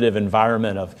 primitive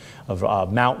environment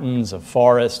of mountains, of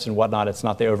forests and whatnot. It's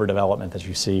not the overdevelopment that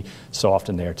you see so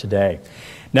often there today.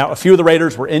 Now, a few of the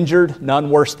raiders were injured, none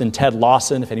worse than Ted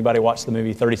Lawson. If anybody watched the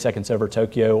movie 30 Seconds Over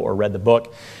Tokyo or read the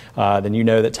book, then you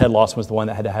know that Ted Lawson was the one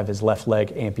that had to have his left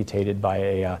leg amputated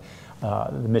by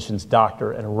the mission's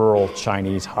doctor in a rural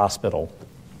Chinese hospital.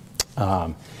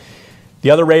 The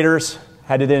other raiders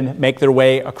had to then make their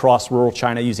way across rural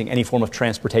China using any form of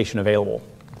transportation available,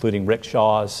 including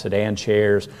rickshaws, sedan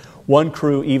chairs. One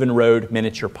crew even rode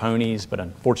miniature ponies, but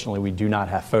unfortunately we do not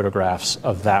have photographs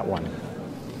of that one.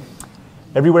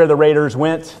 Everywhere the raiders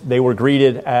went, they were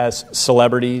greeted as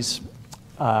celebrities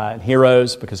and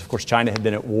heroes, because of course China had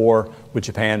been at war with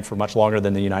Japan for much longer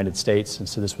than the United States, and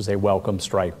so this was a welcome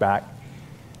strike back.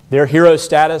 Their hero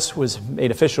status was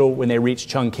made official when they reached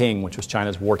Chongqing, which was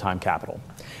China's wartime capital.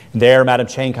 There, Madam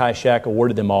Chiang Kai-shek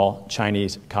awarded them all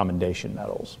Chinese commendation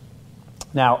medals.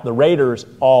 Now, the raiders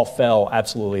all fell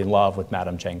absolutely in love with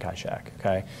Madam Chiang Kai-shek,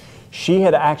 okay? She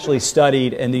had actually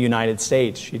studied in the United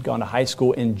States. She'd gone to high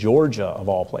school in Georgia, of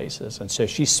all places. And so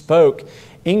she spoke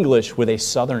English with a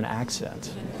Southern accent.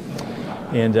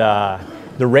 And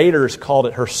the raiders called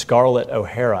it her Scarlett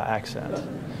O'Hara accent.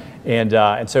 And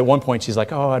so at one point she's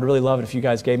like, oh, I'd really love it if you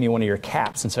guys gave me one of your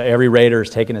caps. And so every raider is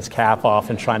taking his cap off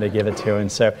and trying to give it to him.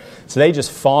 So they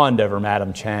just fawned over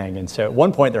Madam Chiang. And so at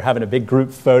one point they're having a big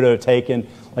group photo taken,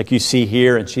 like you see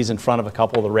here, and she's in front of a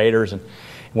couple of the raiders. And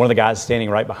one of the guys is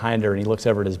standing right behind her, and he looks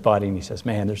over at his buddy, and he says,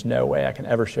 man, there's no way I can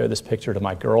ever show this picture to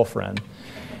my girlfriend.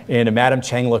 And Madam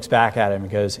Chiang looks back at him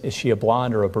and goes, is she a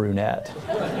blonde or a brunette?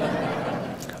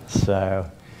 So,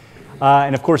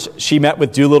 and of course, she met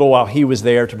with Doolittle while he was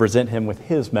there to present him with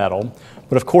his medal.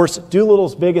 But of course,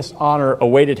 Doolittle's biggest honor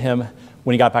awaited him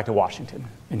when he got back to Washington.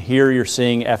 And here you're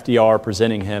seeing FDR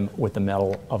presenting him with the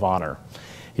Medal of Honor.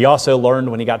 He also learned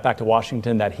when he got back to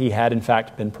Washington that he had, in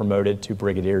fact, been promoted to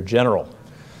Brigadier General.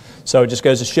 So it just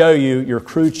goes to show you, your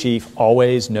crew chief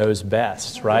always knows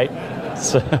best, right?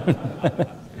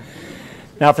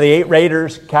 Now, for the 8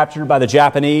 raiders captured by the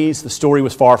Japanese, the story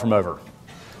was far from over.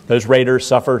 Those raiders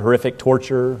suffered horrific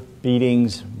torture,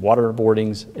 beatings,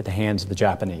 waterboardings at the hands of the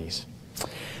Japanese.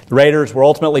 The raiders were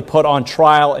ultimately put on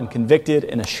trial and convicted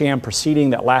in a sham proceeding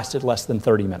that lasted less than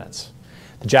 30 minutes.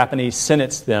 The Japanese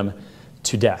sentenced them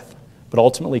to death, but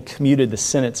ultimately commuted the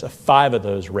sentence of 5 of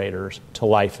those raiders to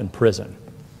life in prison.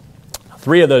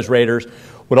 3 of those raiders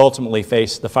would ultimately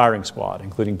face the firing squad,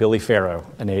 including Billy Farrow,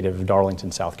 a native of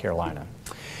Darlington, South Carolina.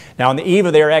 Now, on the eve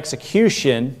of their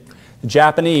execution, the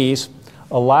Japanese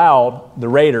allowed the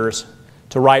raiders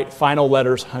to write final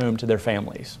letters home to their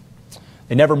families.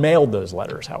 They never mailed those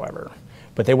letters, however,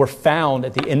 but they were found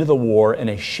at the end of the war in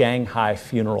a Shanghai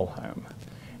funeral home.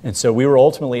 And so we were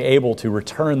ultimately able to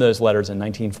return those letters in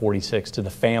 1946 to the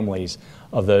families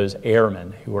of those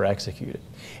airmen who were executed.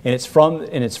 And it's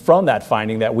from that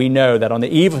finding that we know that on the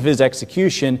eve of his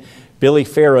execution, Billy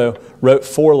Farrow wrote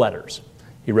 4 letters.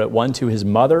 He wrote one to his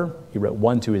mother, he wrote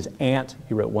one to his aunt,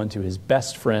 he wrote one to his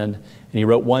best friend, and he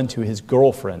wrote one to his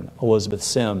girlfriend, Elizabeth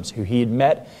Sims, who he had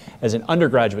met as an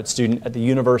undergraduate student at the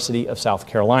University of South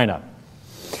Carolina.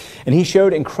 And he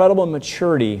showed incredible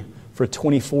maturity for a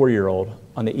 24-year-old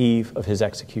on the eve of his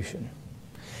execution.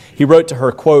 He wrote to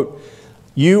her, quote,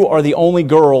 "You are the only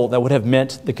girl that would have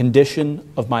meant the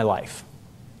condition of my life.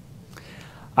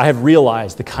 I have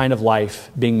realized the kind of life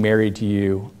being married to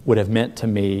you would have meant to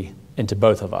me and to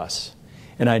both of us,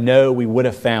 and I know we would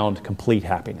have found complete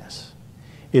happiness.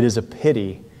 It is a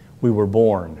pity we were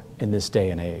born in this day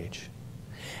and age.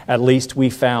 At least we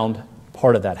found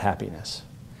part of that happiness.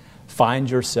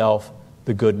 Find yourself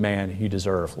the good man you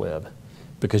deserve, Lib,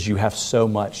 because you have so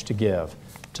much to give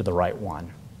to the right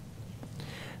one."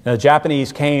 Now, the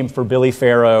Japanese came for Billy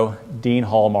Farrow, Dean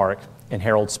Hallmark, and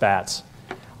Harold Spatz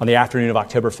on the afternoon of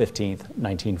October 15th,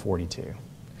 1942,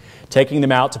 taking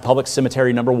them out to Public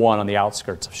Cemetery No. 1 on the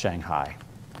outskirts of Shanghai.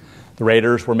 The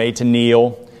raiders were made to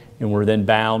kneel and were then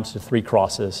bound to 3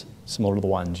 crosses, similar to the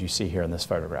ones you see here in this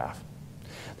photograph.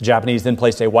 The Japanese then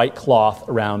placed a white cloth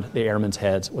around the airmen's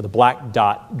heads with a black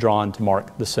dot drawn to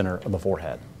mark the center of the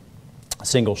forehead. A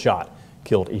single shot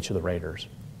killed each of the raiders.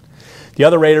 The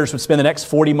other raiders would spend the next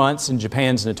 40 months in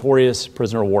Japan's notorious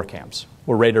prisoner of war camps,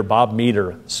 where Raider Bob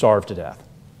Meader starved to death.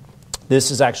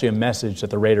 This is actually a message that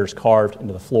the raiders carved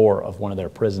into the floor of one of their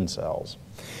prison cells.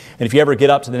 And if you ever get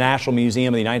up to the National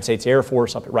Museum of the United States Air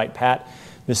Force up at Wright-Patt,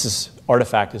 this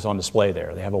artifact is on display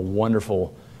there. They have a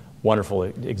wonderful, wonderful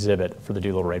exhibit for the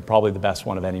Doolittle Raid, probably the best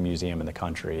one of any museum in the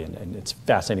country. And it's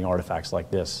fascinating artifacts like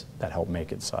this that help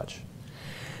make it such.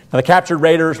 Now, the captured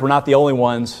raiders were not the only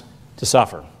ones to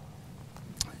suffer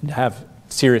and to have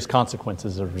serious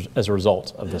consequences as a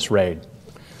result of this raid.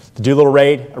 The Doolittle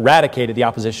Raid eradicated the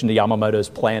opposition to Yamamoto's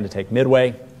plan to take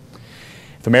Midway.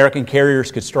 If American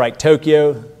carriers could strike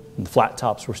Tokyo, the flat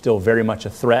tops were still very much a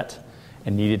threat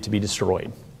and needed to be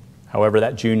destroyed. However,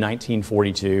 that June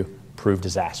 1942 proved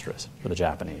disastrous for the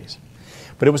Japanese.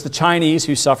 But it was the Chinese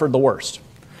who suffered the worst.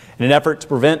 In an effort to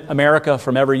prevent America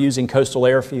from ever using coastal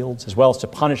airfields, as well as to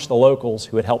punish the locals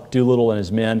who had helped Doolittle and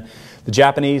his men, the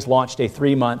Japanese launched a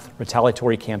 3-month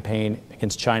retaliatory campaign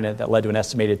against China that led to an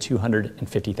estimated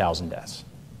 250,000 deaths.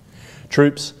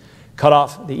 Troops cut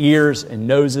off the ears and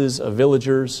noses of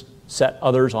villagers, set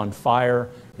others on fire,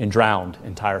 and drowned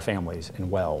entire families in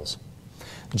wells.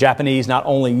 The Japanese not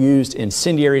only used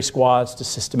incendiary squads to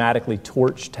systematically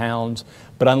torch towns,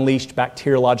 but unleashed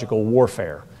bacteriological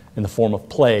warfare in the form of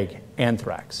plague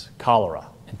anthrax, cholera,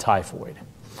 and typhoid.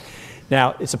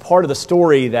 Now, it's a part of the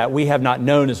story that we have not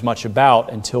known as much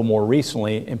about until more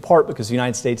recently, in part because the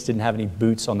United States didn't have any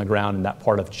boots on the ground in that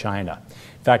part of China.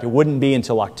 In fact, it wouldn't be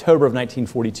until October of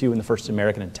 1942 when the first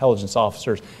American intelligence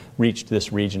officers reached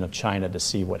this region of China to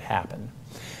see what happened.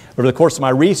 Over the course of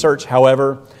my research,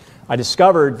 however, I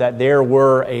discovered that there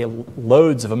were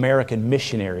loads of American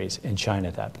missionaries in China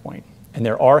at that point. And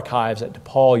their archives at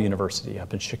DePaul University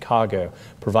up in Chicago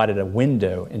provided a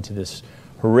window into this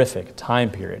horrific time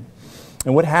period.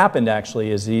 And what happened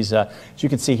actually is these, as you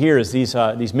can see here, is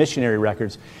these missionary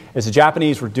records. As the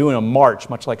Japanese were doing a march,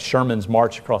 much like Sherman's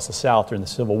march across the South during the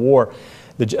Civil War,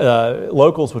 the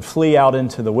locals would flee out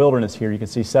into the wilderness here. You can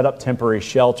see set up temporary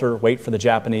shelter, wait for the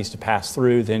Japanese to pass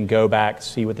through, then go back,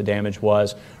 see what the damage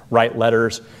was, write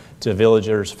letters to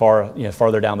villagers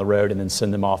farther down the road, and then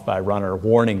send them off by runner,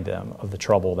 warning them of the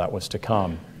trouble that was to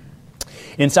come.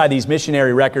 Inside these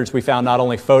missionary records, we found not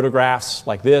only photographs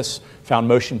like this, found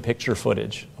motion picture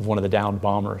footage of one of the downed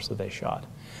bombers that they shot.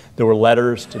 There were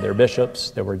letters to their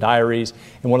bishops, there were diaries,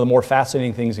 and one of the more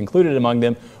fascinating things included among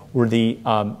them were the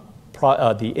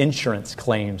insurance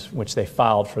claims which they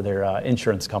filed for their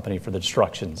insurance company for the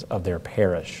destructions of their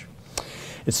parish.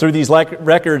 It's through these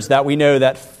records that we know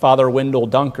that Father Wendell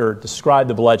Dunker described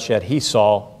the bloodshed he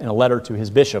saw in a letter to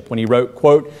his bishop when he wrote,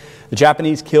 quote, "The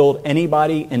Japanese killed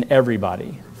anybody and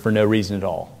everybody for no reason at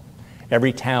all.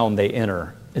 Every town they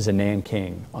enter is a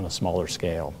Nanking on a smaller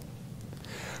scale."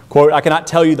 Quote, "I cannot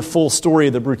tell you the full story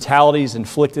of the brutalities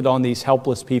inflicted on these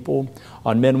helpless people,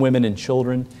 on men, women, and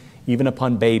children, even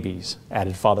upon babies,"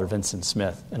 added Father Vincent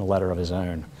Smith in a letter of his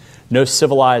own. "No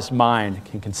civilized mind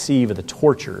can conceive of the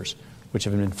tortures which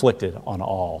have been inflicted on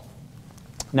all."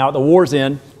 Now, at the war's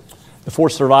end, the 4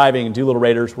 surviving Doolittle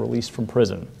Raiders were released from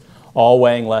prison, all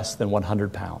weighing less than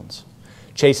 100 pounds.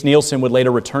 Chase Nielsen would later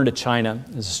return to China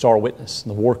as a star witness in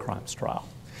the war crimes trial.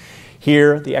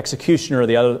 Here, the executioner of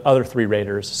the other 3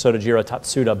 raiders, Sotojiro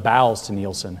Tatsuda, bows to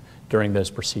Nielsen during those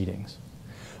proceedings.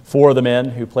 4 of the men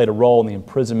who played a role in the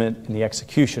imprisonment and the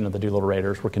execution of the Doolittle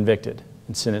Raiders were convicted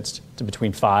and sentenced to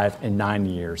between 5 and 9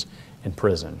 years in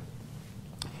prison.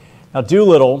 Now,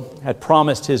 Doolittle had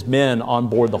promised his men on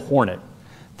board the Hornet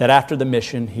that after the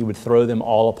mission he would throw them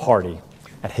all a party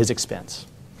at his expense.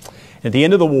 At the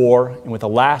end of the war, and with the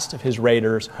last of his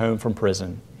raiders home from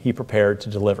prison, he prepared to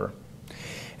deliver.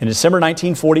 In December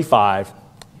 1945,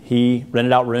 he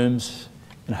rented out rooms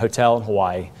in a hotel in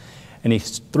Hawaii, and he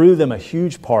threw them a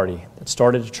huge party that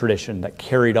started a tradition that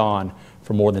carried on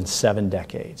for more than 7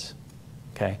 decades.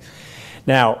 Okay?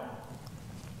 Now,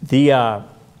 the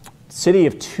city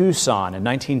of Tucson in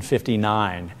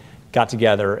 1959 got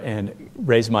together and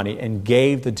raised money and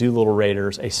gave the Doolittle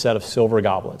Raiders a set of silver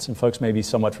goblets. And folks may be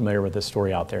somewhat familiar with this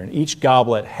story out there. And each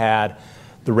goblet had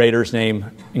the Raider's name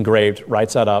engraved right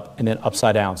side up and then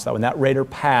upside down, so that when that Raider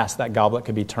passed, that goblet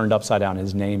could be turned upside down and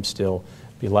his name still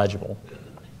be legible.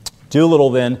 Doolittle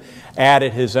then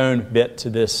added his own bit to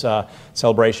this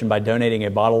celebration by donating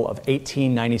a bottle of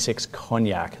 1896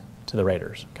 cognac to the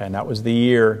Raiders. Okay, and that was the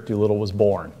year Doolittle was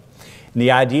born. And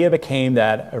the idea became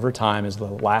that over time, as the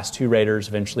last 2 raiders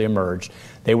eventually emerged,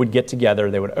 they would get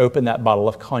together, they would open that bottle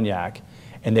of cognac,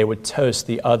 and they would toast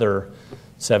the other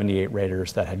 78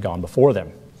 raiders that had gone before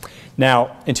them.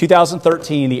 Now, in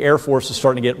 2013, the Air Force was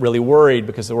starting to get really worried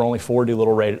because there were only 4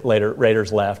 Doolittle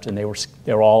Raiders left, and they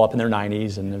were all up in their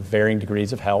 90s and of varying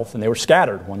degrees of health, and they were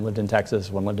scattered. One lived in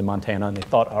Texas, one lived in Montana, and they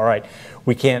thought, all right,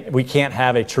 we can't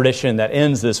have a tradition that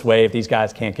ends this way if these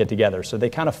guys can't get together. So they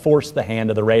kind of forced the hand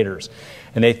of the Raiders,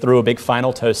 and they threw a big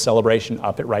final toast celebration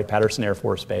up at Wright-Patterson Air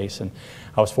Force Base, and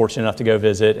I was fortunate enough to go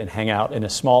visit and hang out in a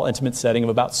small, intimate setting of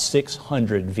about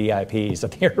 600 VIPs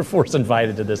that the Air Force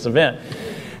invited to this event.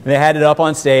 And they had it up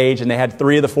on stage, and they had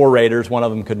 3 of the 4 raiders. One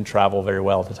of them couldn't travel very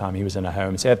well at the time. He was in a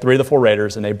home. So they had 3 of the 4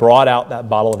 raiders, and they brought out that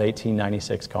bottle of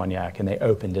 1896 cognac, and they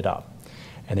opened it up.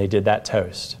 And they did that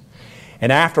toast.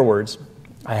 And afterwards,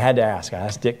 I had to ask. I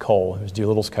asked Dick Cole, who was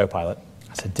Doolittle's co-pilot.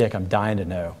 I said, Dick, I'm dying to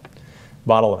know.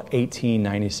 Bottle of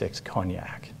 1896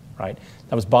 cognac, right?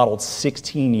 That was bottled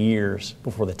 16 years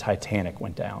before the Titanic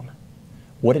went down.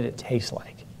 What did it taste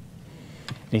like?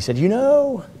 And he said, you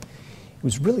know, it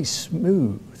was really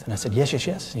smooth. And I said, yes, yes,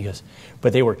 yes. And he goes,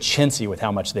 but they were chintzy with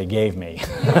how much they gave me.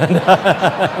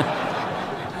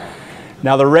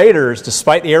 Now, the Raiders,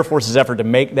 despite the Air Force's effort to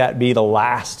make that be the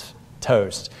last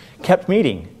toast, kept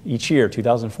meeting each year,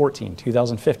 2014,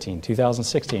 2015,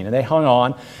 2016, and they hung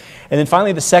on. And then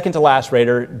finally, the second to last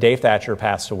Raider, Dave Thatcher,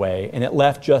 passed away, and it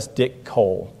left just Dick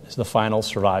Cole as the final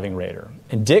surviving Raider.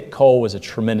 And Dick Cole was a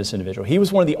tremendous individual. He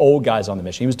was one of the old guys on the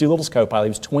mission. He was Doolittle's co-pilot. He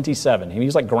was 27. He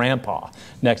was like grandpa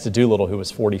next to Doolittle, who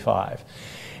was 45.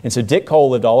 And so Dick Cole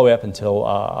lived all the way up until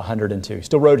 102. He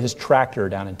still rode his tractor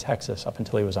down in Texas up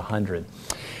until he was 100.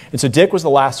 And so Dick was the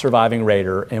last surviving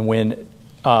Raider, and when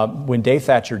Dave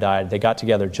Thatcher died, they got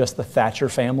together, just the Thatcher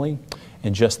family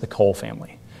and just the Cole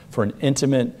family, for an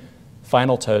intimate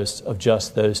final toast of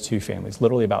just those two families,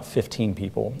 literally about 15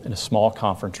 people in a small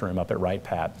conference room up at Raid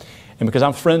Pat. And because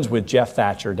I'm friends with Jeff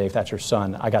Thatcher, Dave Thatcher's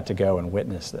son, I got to go and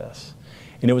witness this.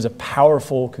 And it was a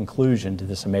powerful conclusion to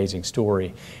this amazing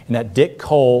story. And that Dick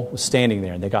Cole was standing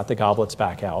there, and they got the goblets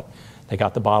back out. They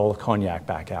got the bottle of cognac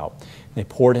back out. And they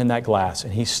poured him that glass,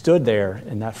 and he stood there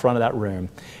in that front of that room,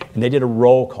 and they did a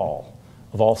roll call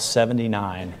of all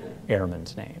 79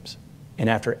 airmen's names. And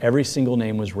after every single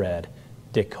name was read,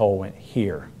 Dick Cole went,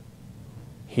 here,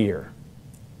 here,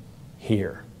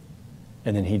 here.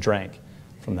 And then he drank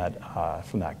from that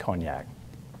cognac.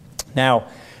 Now,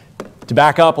 to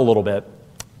back up a little bit,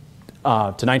 to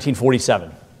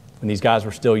 1947, when these guys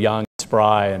were still young,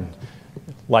 spry, and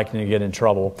liking to get in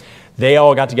trouble, they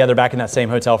all got together back in that same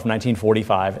hotel from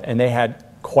 1945, and they had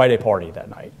quite a party that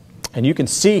night. And you can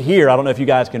see here, I don't know if you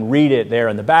guys can read it there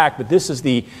in the back, but this is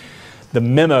the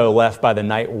memo left by the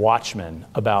night watchman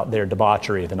about their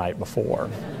debauchery the night before.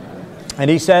 And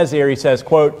he says here, he says,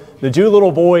 quote, "The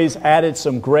Doolittle boys added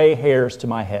some gray hairs to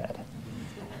my head.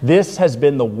 This has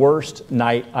been the worst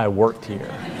night I worked here.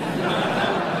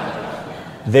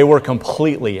 They were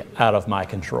completely out of my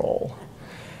control."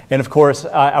 And of course,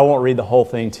 I won't read the whole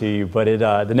thing to you, but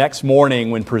the next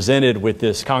morning when presented with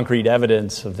this concrete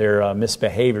evidence of their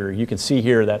misbehavior, you can see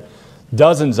here that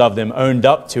dozens of them owned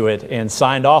up to it and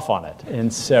signed off on it.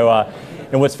 And so,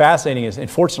 and what's fascinating is,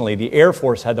 unfortunately, the Air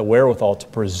Force had the wherewithal to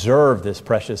preserve this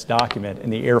precious document in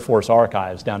the Air Force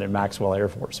archives down at Maxwell Air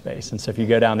Force Base. And so if you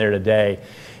go down there today,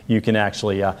 you can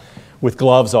actually, with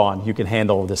gloves on, you can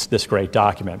handle this great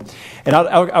document. And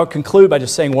I'll conclude by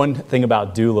just saying one thing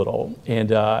about Doolittle and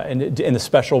the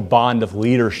special bond of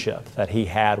leadership that he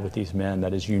had with these men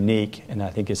that is unique and I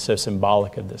think is so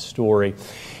symbolic of this story.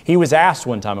 He was asked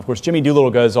one time, of course, Jimmy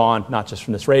Doolittle goes on, not just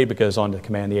from this raid, but goes on to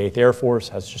command the 8th Air Force,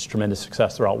 has just tremendous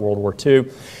success throughout World War II.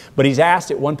 But he's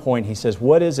asked at one point, he says,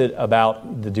 what is it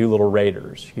about the Doolittle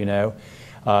Raiders, you know?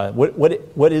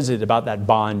 What is it about that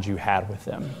bond you had with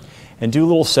them? And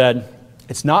Doolittle said,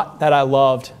 "It's not that I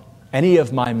loved any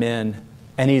of my men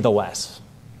any the less.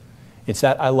 It's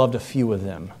that I loved a few of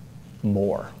them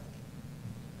more."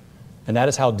 And that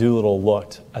is how Doolittle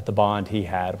looked at the bond he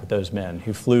had with those men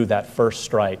who flew that first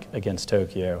strike against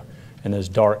Tokyo in those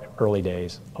dark early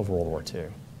days of World War II.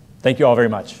 Thank you all very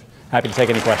much. Happy to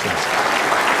take any questions.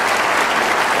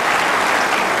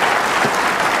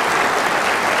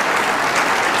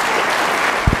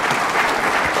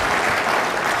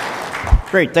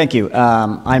 Great, thank you.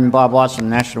 I'm Bob Watts from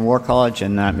the National War College,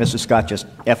 and Mrs. Scott, just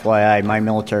FYI, my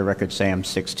military records say I'm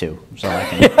 6'2", so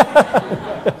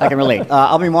I can relate.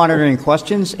 I'll be monitoring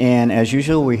questions, and as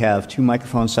usual, we have 2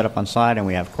 microphones set up on side, and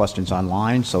we have questions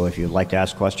online, so if you'd like to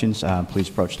ask questions, please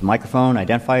approach the microphone,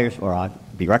 identify yourself, or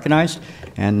be recognized,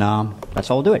 and that's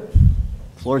how we'll do it.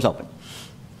 The floor is open.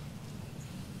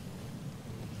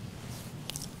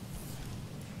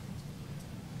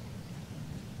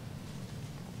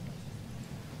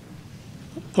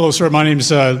 Hello, sir. My name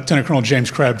is Lieutenant Colonel James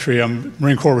Crabtree. I'm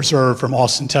Marine Corps Reserve from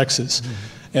Austin, Texas.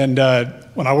 Mm-hmm. And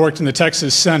when I worked in the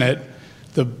Texas Senate,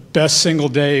 the best single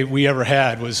day we ever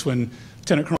had was when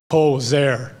Lieutenant Colonel Cole was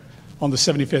there on the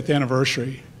 75th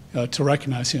anniversary to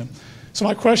recognize him. So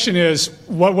my question is,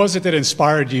 what was it that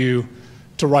inspired you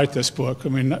to write this book? I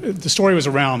mean, the story was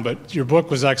around, but your book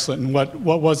was excellent. And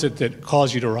what was it that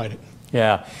caused you to write it?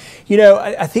 Yeah. You know,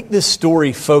 I think this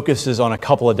story focuses on a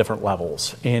couple of different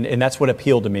levels, and that's what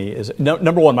appealed to me. Is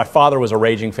number one, my father was a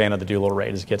raging fan of the Doolittle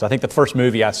Raid as a kid. I think the first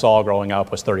movie I saw growing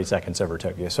up was 30 Seconds Over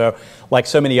Tokyo. So like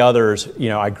so many others, you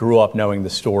know, I grew up knowing the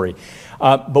story.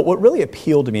 But what really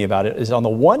appealed to me about it is, on the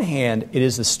one hand, it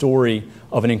is the story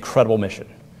of an incredible mission,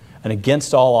 an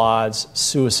against all odds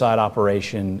suicide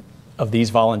operation of these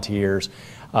volunteers.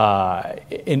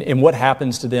 And what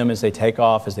happens to them as they take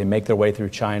off, as they make their way through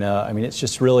China. I mean, it's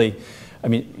just really, I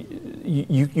mean,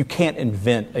 you can't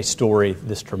invent a story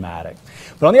this dramatic.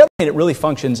 But on the other hand, it really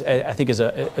functions, I think, as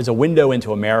a window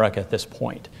into America at this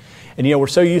point. And, you know, we're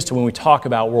so used to, when we talk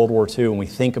about World War II and we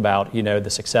think about, you know, the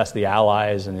success of the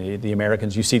Allies and the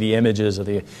Americans, you see the images of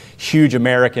the huge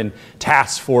American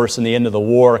task force in the end of the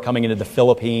war coming into the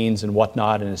Philippines and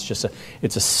whatnot, and it's just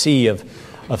it's a sea of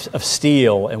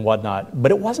steel and whatnot.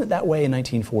 But it wasn't that way in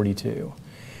 1942.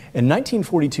 In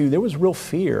 1942, there was real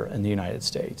fear in the United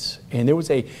States. And there was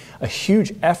a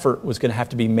huge effort was going to have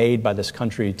to be made by this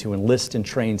country to enlist and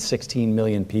train 16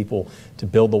 million people to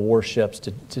build the warships,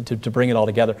 to bring it all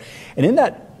together. And in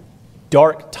that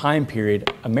dark time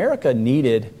period, America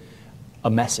needed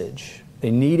a message. They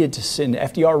needed to send,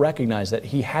 FDR recognized that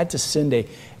he had to send a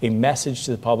message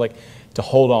to the public to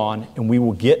hold on, and we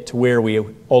will get to where we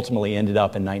ultimately ended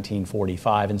up in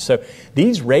 1945. And so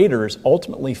these raiders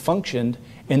ultimately functioned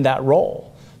in that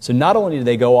role. So not only did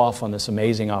they go off on this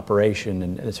amazing operation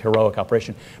and this heroic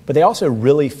operation, but they also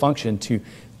really functioned to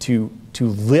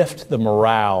lift the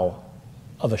morale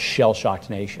of a shell-shocked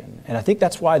nation. And I think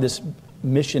that's why this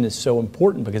mission is so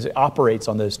important, because it operates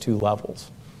on those two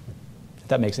levels. If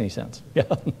that makes any sense. Yeah.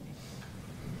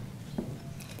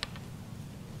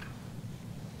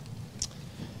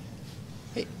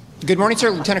 Good morning, sir.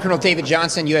 Lieutenant Colonel David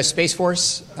Johnson, U.S. Space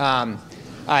Force, from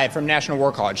National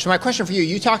War College. So my question for you,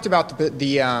 you talked about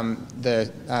the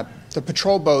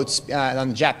patrol boats on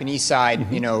the Japanese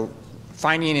side, you know,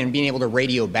 finding and being able to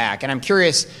radio back. And I'm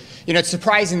curious, you know, it's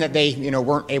surprising that they, you know,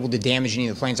 weren't able to damage any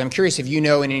of the planes. I'm curious if you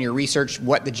know in your research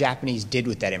what the Japanese did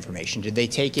with that information. Did they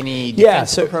take any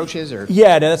defensive approaches? Or?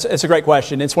 Yeah, no, that's a great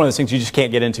question. It's one of those things you just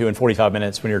can't get into in 45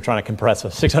 minutes when you're trying to compress a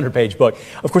 600-page book.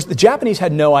 Of course, the Japanese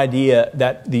had no idea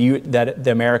that the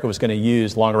America was going to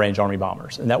use longer-range Army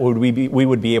bombers, and that we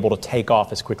would be able to take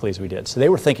off as quickly as we did. So they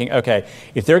were thinking, okay,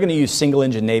 if they're going to use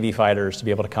single-engine Navy fighters to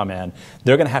be able to come in,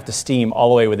 they're going to have to steam all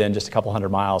the way within just a couple hundred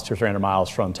miles, 200 or 300 miles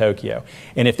from Tokyo.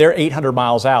 And if they're 800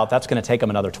 miles out, that's going to take them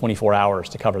another 24 hours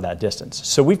to cover that distance.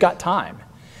 So we've got time.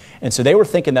 And so they were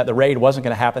thinking that the raid wasn't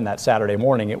going to happen that Saturday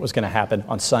morning. It was going to happen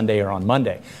on Sunday or on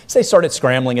Monday. So they started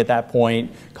scrambling at that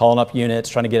point, calling up units,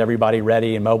 trying to get everybody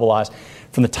ready and mobilized.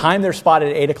 From the time they're spotted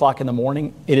at 8 o'clock in the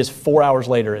morning, it is 4 hours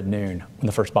later at noon when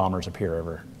the first bombers appear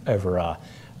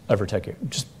over Tokyo.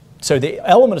 So the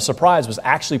element of surprise was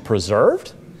actually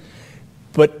preserved,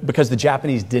 but because the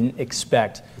Japanese didn't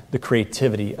expect the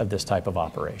creativity of this type of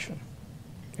operation.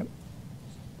 Yep.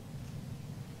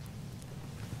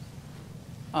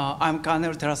 I'm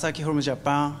Colonel Terasaki from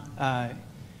Japan.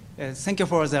 Thank you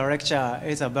for the lecture.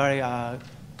 It's a very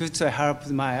good to help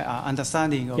my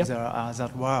understanding of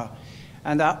that war.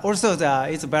 And also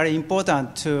it's very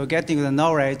important to getting the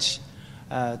knowledge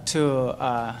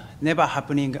to never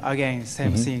happening again,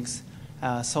 same things.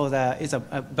 So that it's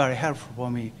very helpful for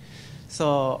me.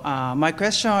 So my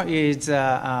question is,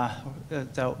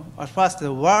 first,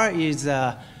 the war is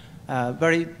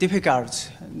very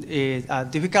difficult.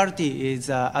 Difficulty is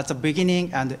at the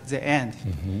beginning and the end.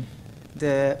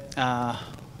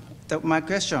 My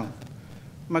question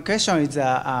is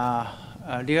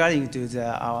regarding to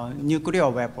the nuclear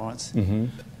weapons.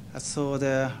 So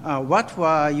what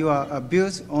were your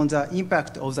views on the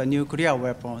impact of the nuclear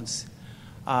weapons?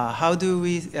 How do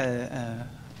we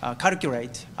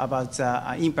calculate about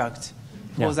the impact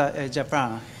for the,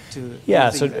 Japan? So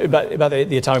about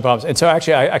the atomic bombs. And so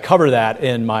actually I cover that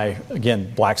in my,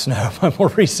 again, Black Snow. My more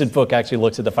recent book actually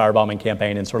looks at the firebombing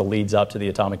campaign and sort of leads up to the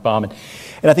atomic bomb. And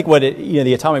I think what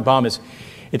the atomic bomb is,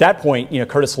 at that point,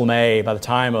 Curtis LeMay, by the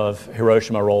time of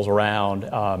Hiroshima rolls around,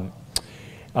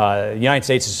 the United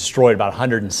States has destroyed about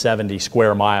 170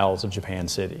 square miles of Japan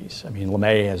cities. I mean,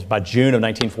 LeMay has, by June of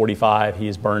 1945, he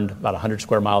has burned about 100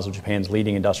 square miles of Japan's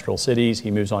leading industrial cities. He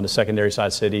moves on to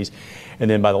secondary-sized cities. And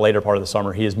then by the later part of the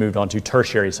summer, he has moved on to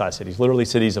tertiary-sized cities, literally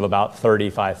cities of about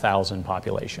 35,000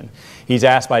 population. He's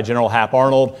asked by General Hap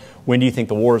Arnold, when do you think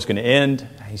the war is going to end?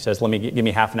 He says, give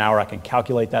me half an hour, I can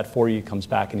calculate that for you. He comes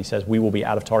back and he says, we will be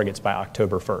out of targets by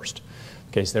October 1st.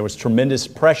 Okay, so there was tremendous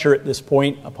pressure at this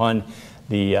point upon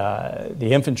the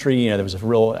infantry. There was a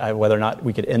real, whether or not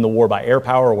we could end the war by air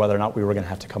power or whether or not we were going to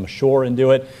have to come ashore and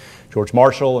do it. George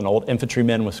Marshall, an old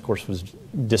infantryman, was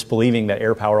disbelieving that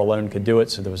air power alone could do it,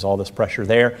 so there was all this pressure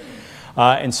there.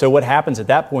 And so what happens at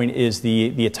that point is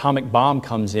the atomic bomb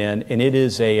comes in, and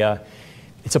it's a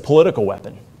political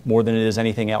weapon more than it is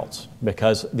anything else,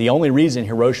 because the only reason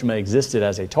Hiroshima existed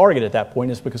as a target at that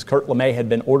point is because Kurt LeMay had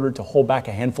been ordered to hold back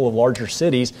a handful of larger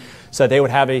cities so that they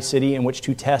would have a city in which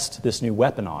to test this new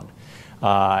weapon on.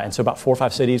 And so about 4 or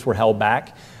 5 cities were held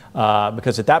back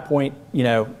because at that point,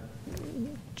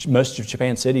 most of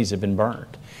Japan's cities had been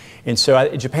burned. And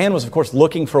so Japan was, of course,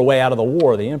 looking for a way out of the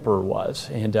war, the emperor was.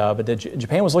 But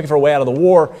Japan was looking for a way out of the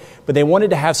war, but they wanted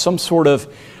to have some sort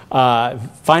of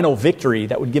final victory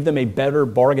that would give them a better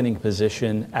bargaining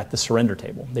position at the surrender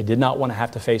table. They did not want to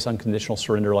have to face unconditional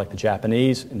surrender like the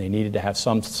Japanese, and they needed to have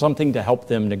something to help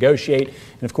them negotiate.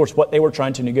 And of course, what they were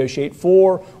trying to negotiate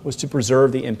for was to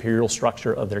preserve the imperial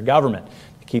structure of their government,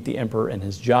 to keep the emperor in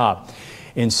his job.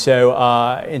 And so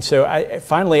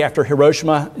finally, after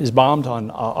Hiroshima is bombed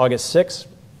on August 6th,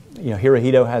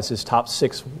 Hirohito has his top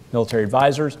 6 military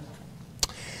advisors.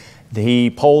 He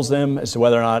polls them as to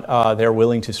whether or not they're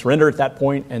willing to surrender at that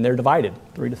point, and they're divided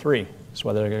 3-3 as to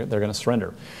whether they're going to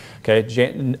surrender.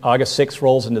 Okay, August 6th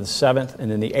rolls into the 7th, and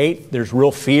then the 8th, there's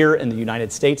real fear in the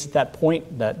United States at that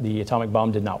point that the atomic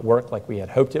bomb did not work like we had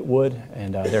hoped it would.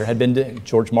 And there had been,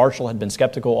 George Marshall had been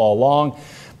skeptical all along,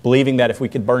 believing that if we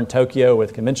could burn Tokyo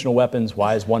with conventional weapons,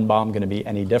 why is one bomb going to be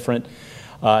any different?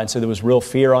 And so there was real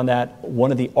fear on that.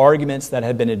 One of the arguments that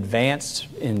had been advanced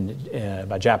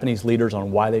by Japanese leaders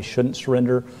on why they shouldn't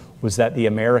surrender was that the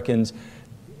Americans,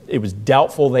 it was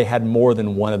doubtful they had more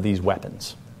than one of these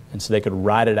weapons. And so they could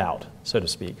ride it out, so to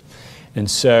speak. And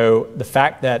so the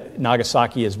fact that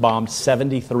Nagasaki is bombed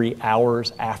 73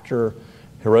 hours after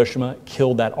Hiroshima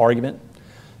killed that argument.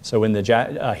 So when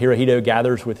Hirohito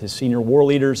gathers with his senior war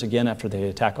leaders, again, after the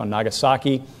attack on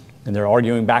Nagasaki, and they're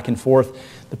arguing back and forth,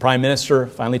 the prime minister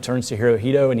finally turns to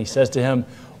Hirohito and he says to him,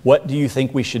 "What do you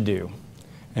think we should do?"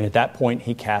 And at that point,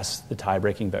 he casts the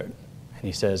tie-breaking vote. And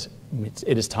he says,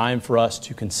 "It is time for us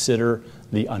to consider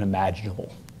the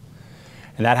unimaginable."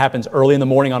 And that happens early in the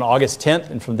morning on August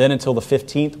 10th, and from then until the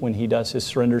 15th, when he does his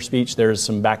surrender speech, there's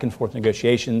some back and forth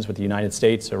negotiations with the United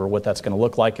States over what that's going to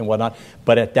look like and whatnot.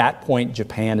 But at that point,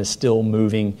 Japan is still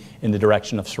moving in the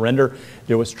direction of surrender.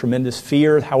 There was tremendous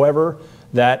fear, however,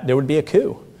 that there would be a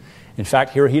coup. In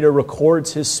fact, Hirohito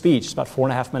records his speech. It's about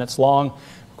 4.5 minutes long,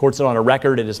 records it on a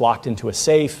record. It is locked into a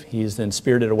safe. He is then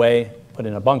spirited away, put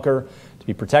in a bunker to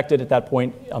be protected. At that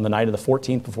point, on the night of the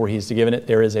 14th, before he's given it,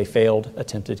 there is a failed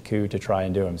attempted coup to try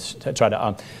and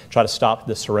try to stop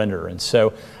the surrender. And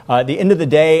so, at the end of the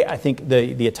day, I think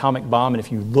the atomic bomb, and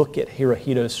if you look at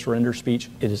Hirohito's surrender speech,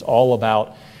 it is all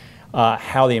about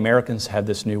how the Americans have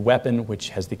this new weapon, which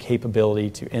has the capability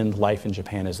to end life in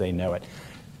Japan as they know it.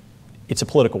 It's a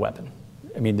political weapon.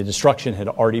 I mean, the destruction had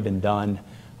already been done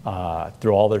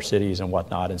through all their cities and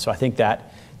whatnot. And so I think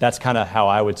that's kind of how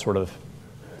I would sort of,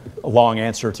 a long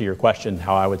answer to your question,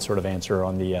 how I would sort of answer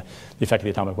on the effect of the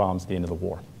atomic bombs at the end of the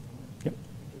war. Yep.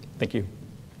 Thank you.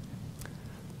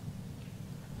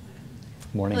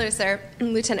 Good morning. Hello, sir.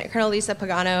 Lieutenant Colonel Lisa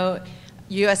Pagano,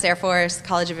 U.S. Air Force,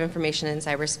 College of Information and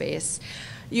Cyberspace.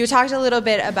 You talked a little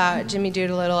bit about Jimmy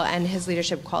Doolittle and his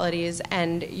leadership qualities,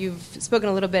 and you've spoken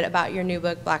a little bit about your new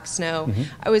book, Black Snow. Mm-hmm.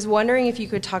 I was wondering if you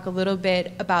could talk a little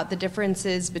bit about the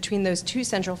differences between those two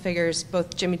central figures,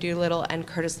 both Jimmy Doolittle and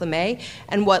Curtis LeMay,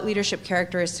 and what leadership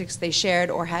characteristics they shared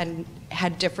or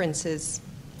had differences.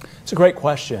 It's a great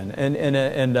question, and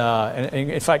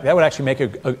in fact, that would actually make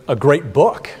a great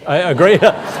book.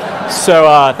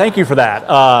 So thank you for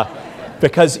that.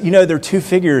 Because, you know, there are two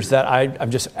figures that I'm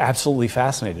just absolutely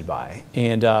fascinated by.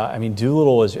 And, I mean,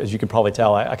 Doolittle, as you can probably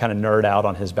tell, I kind of nerd out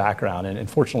on his background. And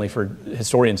fortunately for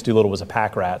historians, Doolittle was a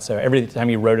pack rat. So every time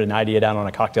he wrote an idea down on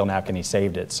a cocktail napkin, he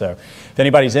saved it. So if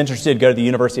anybody's interested, go to the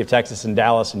University of Texas in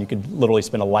Dallas, and you could literally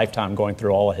spend a lifetime going through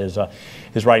all of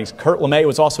his writings. Kurt LeMay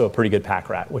was also a pretty good pack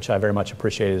rat, which I very much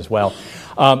appreciated as well.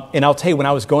 And I'll tell you, when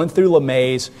I was going through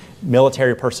LeMay's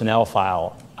military personnel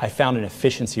file, I found an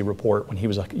efficiency report when he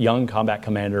was a young combat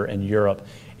commander in Europe,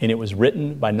 and it was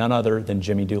written by none other than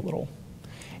Jimmy Doolittle.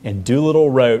 And Doolittle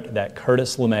wrote that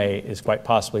Curtis LeMay is quite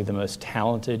possibly the most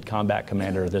talented combat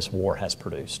commander this war has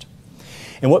produced.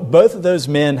 And what both of those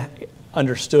men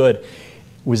understood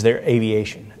was their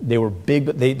aviation. They were big,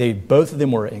 but both of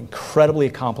them were incredibly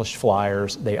accomplished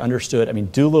flyers. They understood, I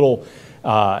mean, Doolittle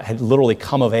had literally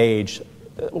come of age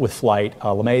with flight.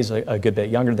 LeMay's a good bit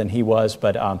younger than he was,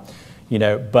 but you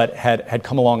know, but had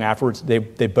come along afterwards. They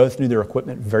both knew their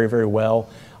equipment very, very well.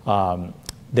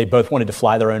 They both wanted to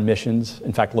fly their own missions.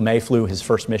 In fact, LeMay flew his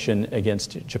first mission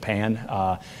against Japan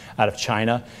out of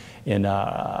China.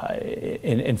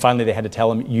 And finally, they had to tell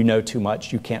him, you know too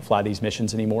much. You can't fly these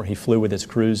missions anymore. He flew with his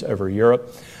crews over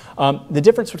Europe. The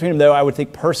difference between them, though, I would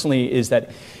think personally, is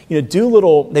that, you know,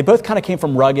 Doolittle, they both kind of came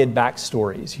from rugged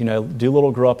backstories. You know,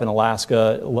 Doolittle grew up in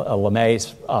Alaska.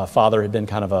 LeMay's father had been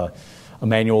kind of a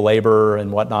manual laborer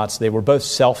and whatnot. So they were both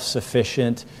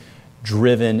self-sufficient,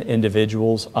 driven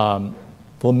individuals.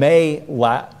 LeMay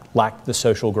lacked the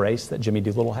social grace that Jimmy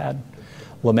Doolittle had.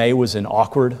 LeMay was an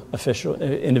awkward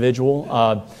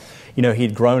individual. You know,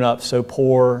 he'd grown up so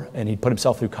poor, and he'd put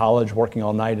himself through college working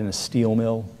all night in a steel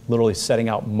mill, literally setting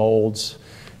out molds.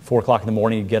 4 o'clock in the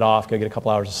morning, he'd get off, go get a couple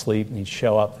hours of sleep, and he'd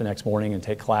show up the next morning and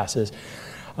take classes.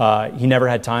 He never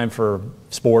had time for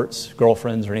sports,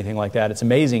 girlfriends, or anything like that. It's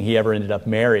amazing he ever ended up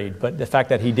married. But the fact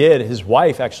that he did, his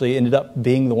wife actually ended up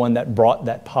being the one that brought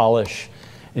that polish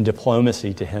and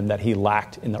diplomacy to him that he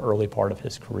lacked in the early part of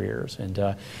his careers.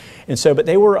 And so, but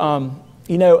they were,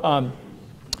 you know,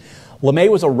 LeMay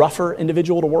was a rougher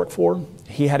individual to work for.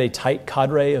 He had a tight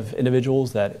cadre of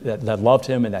individuals that loved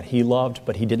him and that he loved,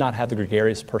 but he did not have the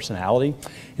gregarious personality.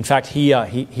 In fact, he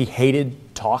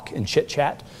hated talk and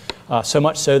chit-chat. so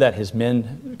much so that his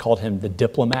men called him the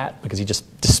diplomat because he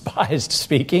just despised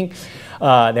speaking.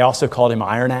 They also called him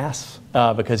Iron Ass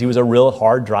because he was a real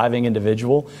hard-driving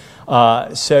individual.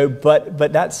 But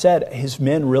that said, his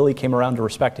men really came around to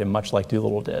respect him, much like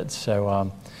Doolittle did.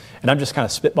 So, and I'm just kind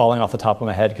of spitballing off the top of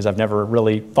my head because I've never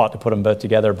really thought to put them both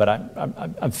together, but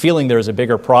I'm feeling there's a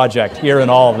bigger project here in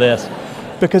all of this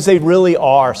because they really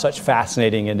are such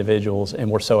fascinating individuals and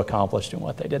were so accomplished in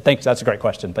what they did. Thanks. That's a great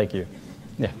question. Thank you.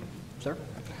 Yeah. Sir?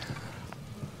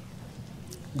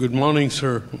 Good morning,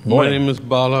 sir. Morning. My name is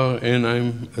Bala, and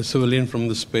I'm a civilian from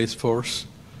the Space Force.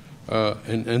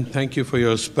 And thank you for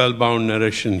your spellbound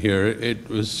narration here. It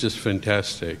was just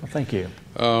fantastic. Well, thank you.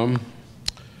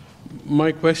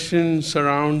 My question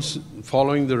surrounds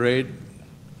following the raid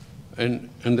and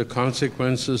the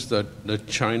consequences that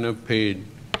China paid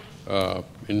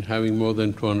in having more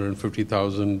than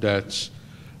 250,000 deaths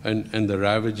and the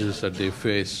ravages that they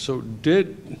faced. So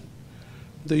did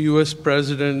the U.S.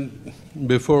 president,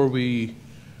 before we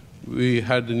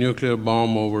had the nuclear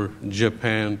bomb over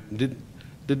Japan,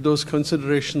 did those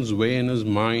considerations weigh in his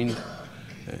mind?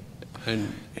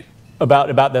 And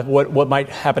about what might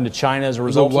happen to China as a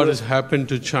result what of this? has happened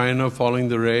to China following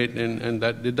the raid, and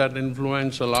did that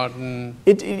influence a lot?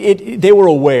 They were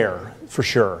aware, for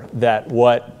sure, that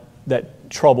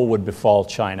trouble would befall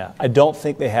China. I don't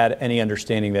think they had any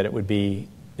understanding that it would be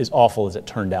as awful as it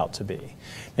turned out to be.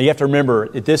 Now you have to remember,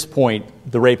 at this point,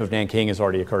 the rape of Nanking has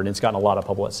already occurred, and it's gotten a lot of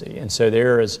publicity. And so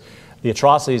the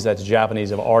atrocities that the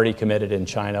Japanese have already committed in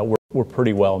China were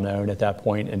pretty well known at that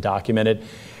point and documented.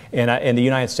 And the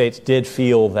United States did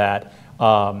feel that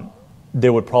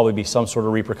there would probably be some sort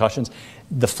of repercussions.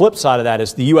 The flip side of that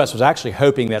is the U.S. was actually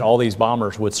hoping that all these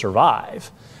bombers would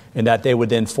survive and that they would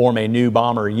then form a new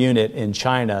bomber unit in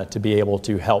China to be able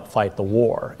to help fight the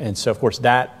war. And so, of course,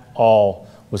 that all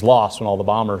was lost when all the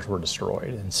bombers were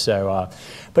destroyed. And so,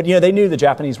 but they knew the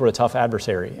Japanese were a tough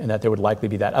adversary and that there would likely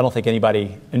be that. I don't think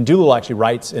anybody, and Doolittle actually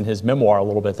writes in his memoir a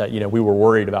little bit that, we were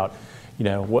worried about,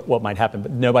 what might happen,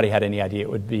 but nobody had any idea it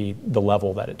would be the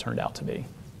level that it turned out to be.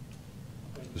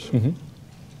 Mm-hmm.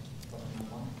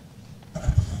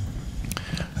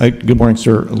 Good morning,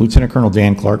 sir. Lieutenant Colonel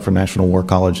Dan Clark from National War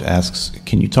College asks,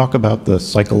 can you talk about the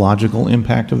psychological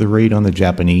impact of the raid on the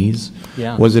Japanese?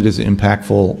 Yeah. Was it as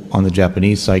impactful on the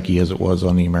Japanese psyche as it was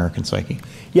on the American psyche?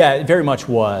 Yeah, it very much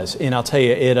was. And I'll tell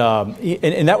you,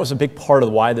 and that was a big part of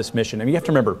why this mission. I mean, you have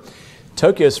to remember,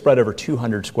 Tokyo is spread over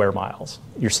 200 square miles.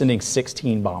 You're sending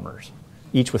 16 bombers,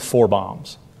 each with 4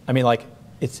 bombs. I mean, like,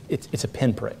 it's a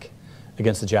pinprick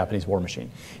against the Japanese war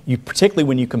machine. Particularly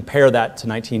when you compare that to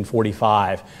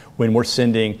 1945, when we're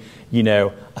sending,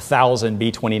 1,000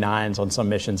 B-29s on some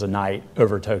missions a night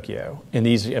over Tokyo. And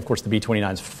these, of course, the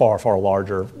B-29s far, far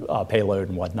larger payload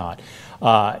and whatnot.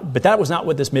 But that was not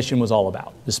what this mission was all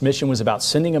about. This mission was about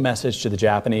sending a message to the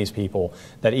Japanese people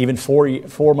that even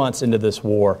 4 months into this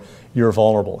war, you're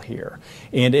vulnerable here.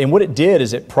 And what it did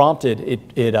is it prompted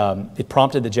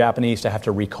the Japanese to have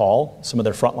to recall some of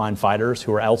their frontline fighters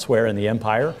who were elsewhere in the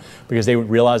empire because they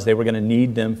realized they were going to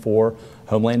need them for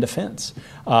homeland defense.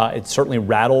 It certainly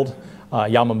rattled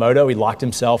Yamamoto. He locked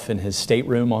himself in his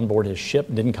stateroom on board his ship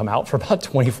and didn't come out for about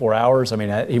 24 hours. I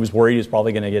mean, he was worried he was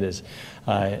probably going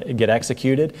to get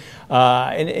executed.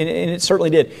 And it certainly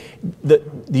did.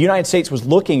 The United States was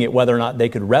looking at whether or not they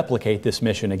could replicate this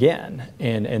mission again,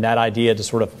 and that idea to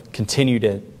sort of continue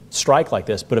to strike like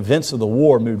this. But events of the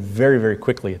war moved very, very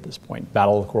quickly at this point.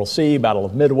 Battle of the Coral Sea, Battle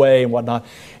of Midway, and whatnot.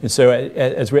 And so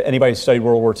as anybody who studied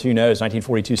World War II knows,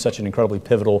 1942 is such an incredibly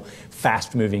pivotal,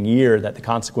 fast-moving year that the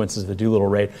consequences of the Doolittle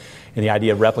raid and the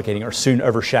idea of replicating are soon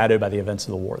overshadowed by the events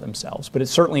of the war themselves. But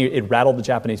it rattled the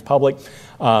Japanese public.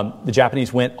 The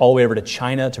Japanese went all the way over to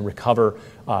China to recover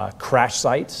crash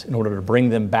sites in order to bring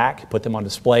them back, put them on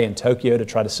display in Tokyo to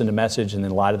try to send a message and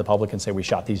then lie to the public and say, we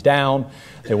shot these down.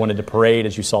 They wanted to parade,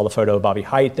 as you saw the photo of Bobby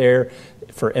Haidt there,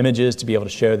 for images to be able to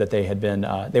show that they had been,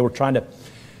 they were trying to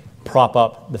prop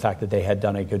up the fact that they had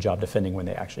done a good job defending when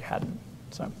they actually hadn't.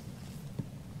 So.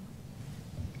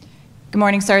 Good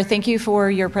morning, sir. Thank you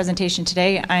for your presentation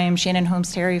today. I am Shannon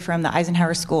Holmes-Terry from the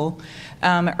Eisenhower School.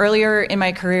 Earlier in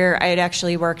my career, I had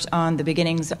actually worked on the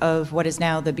beginnings of what is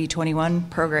now the B-21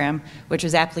 program, which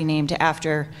was aptly named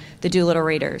after the Doolittle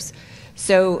Raiders.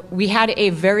 So we had a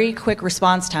very quick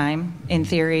response time, in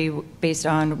theory, based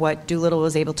on what Doolittle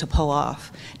was able to pull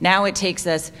off. Now it takes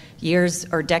us years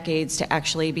or decades to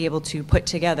actually be able to put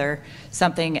together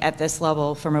something at this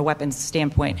level from a weapons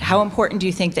standpoint. How important do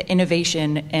you think that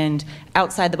innovation and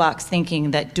outside-the-box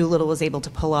thinking that Doolittle was able to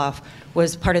pull off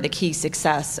was part of the key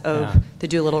success of the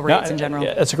Doolittle raids in general?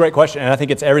 Yeah, that's a great question, and I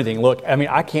think it's everything. Look, I mean,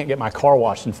 I can't get my car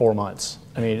washed in 4 months.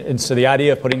 I mean, and so the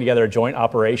idea of putting together a joint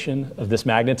operation of this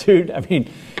magnitude, I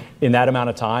mean, in that amount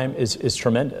of time is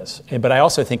tremendous. But I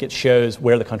also think it shows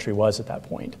where the country was at that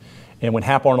point. And when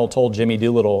Hap Arnold told Jimmy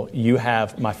Doolittle, you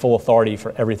have my full authority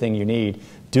for everything you need,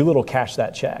 Doolittle cashed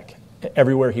that check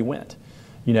everywhere he went.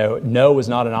 You know, no was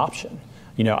not an option.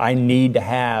 You know, I need to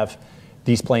have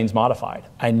these planes modified.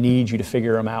 I need you to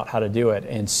figure them out how to do it.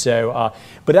 And so,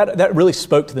 but that really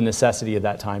spoke to the necessity of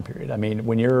that time period. I mean,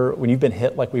 when you've been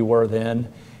hit like we were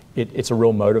then, it's a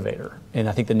real motivator. And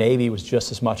I think the Navy was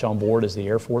just as much on board as the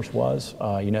Air Force was.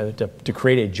 You know, to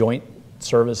create a joint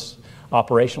service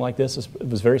operation like this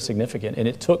was very significant. And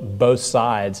it took both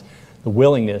sides, the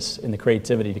willingness and the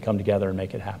creativity to come together and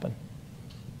make it happen.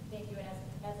 Thank you. And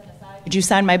as an aside, could you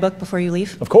sign my book before you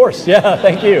leave? Of course, yeah,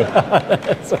 thank you.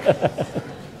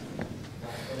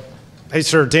 Hey,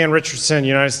 sir, Dan Richardson,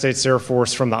 United States Air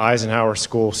Force from the Eisenhower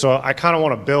School. So I kind of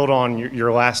want to build on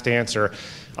your last answer.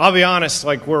 I'll be honest,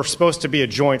 like, we're supposed to be a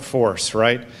joint force,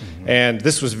 right? Mm-hmm. And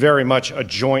this was very much a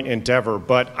joint endeavor.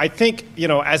 But I think, you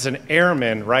know, as an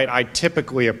airman, right, I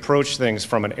typically approach things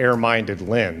from an air-minded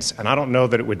lens. And I don't know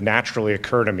that it would naturally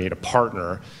occur to me to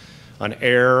partner an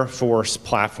Air Force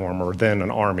platform or then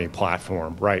an Army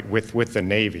platform, right, with the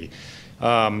Navy.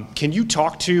 Can you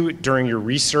talk to, during your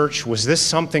research, was this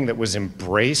something that was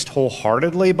embraced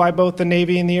wholeheartedly by both the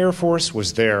Navy and the Air Force?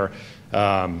 Was there,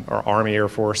 or Army Air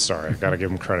Force, sorry, I've got to give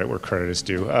them credit where credit is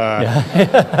due.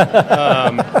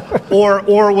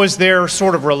 Or was there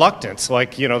sort of reluctance?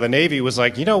 Like, you know, the Navy was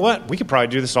like, you know what, we could probably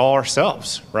do this all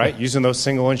ourselves, right, using those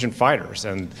single-engine fighters.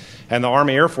 And the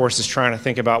Army Air Force is trying to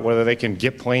think about whether they can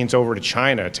get planes over to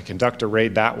China to conduct a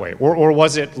raid that way. Or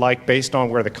was it like based on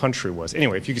where the country was?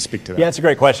 Anyway, if you could speak to that. Yeah, it's a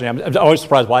great question. I'm always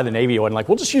surprised why the Navy wasn't like,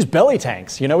 we'll just use belly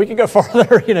tanks. You know, we can go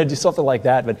farther, you know, do something like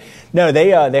that. But no,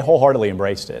 they wholeheartedly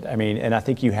embraced it. I mean, and I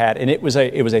think you had, and it was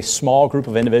a small group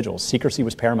of individuals. Secrecy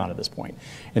was paramount at this point.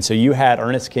 And so you had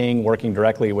Ernest King working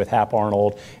directly with Hap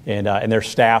Arnold and their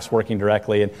staffs working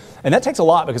directly. And that takes a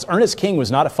lot because Ernest King was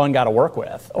not a fun guy to work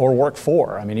with or work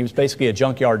for. I mean, he was basically a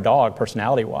junkyard dog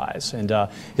personality-wise, and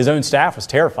his own staff was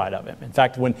terrified of him. In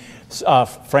fact, when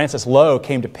Francis Lowe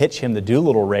came to pitch him the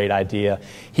Doolittle raid idea,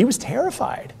 he was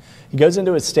terrified. He goes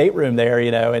into his stateroom there,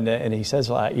 you know, and he says,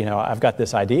 you know, I've got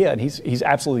this idea, and he's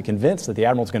absolutely convinced that the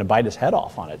admiral's going to bite his head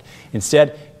off on it.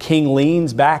 Instead, King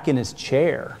leans back in his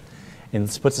chair and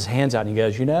puts his hands out, and he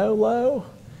goes, you know, Lowe,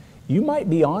 you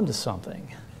might be onto something.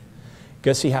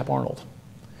 Go see Hap Arnold.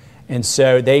 And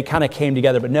so they kind of came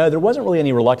together. But no, there wasn't really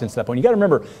any reluctance at that point. You got to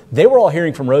remember, they were all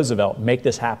hearing from Roosevelt, make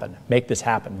this happen, make this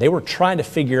happen. They were trying to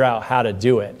figure out how to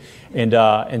do it.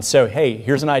 And so, hey,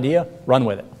 here's an idea, run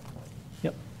with it.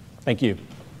 Yep. Thank you.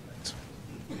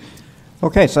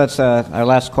 Okay, so that's our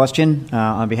last question.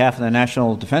 On behalf of the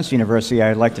National Defense University,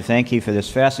 I'd like to thank you for this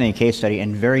fascinating case study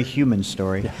and very human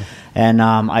story. And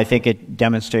I think it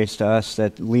demonstrates to us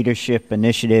that leadership,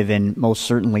 initiative, and most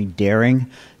certainly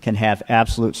daring can have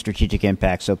absolute strategic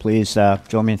impact. So please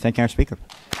join me in thanking our speaker.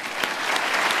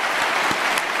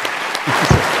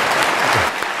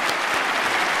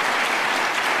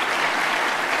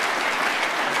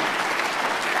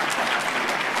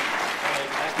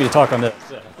 You to talk on this.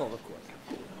 Oh, of course.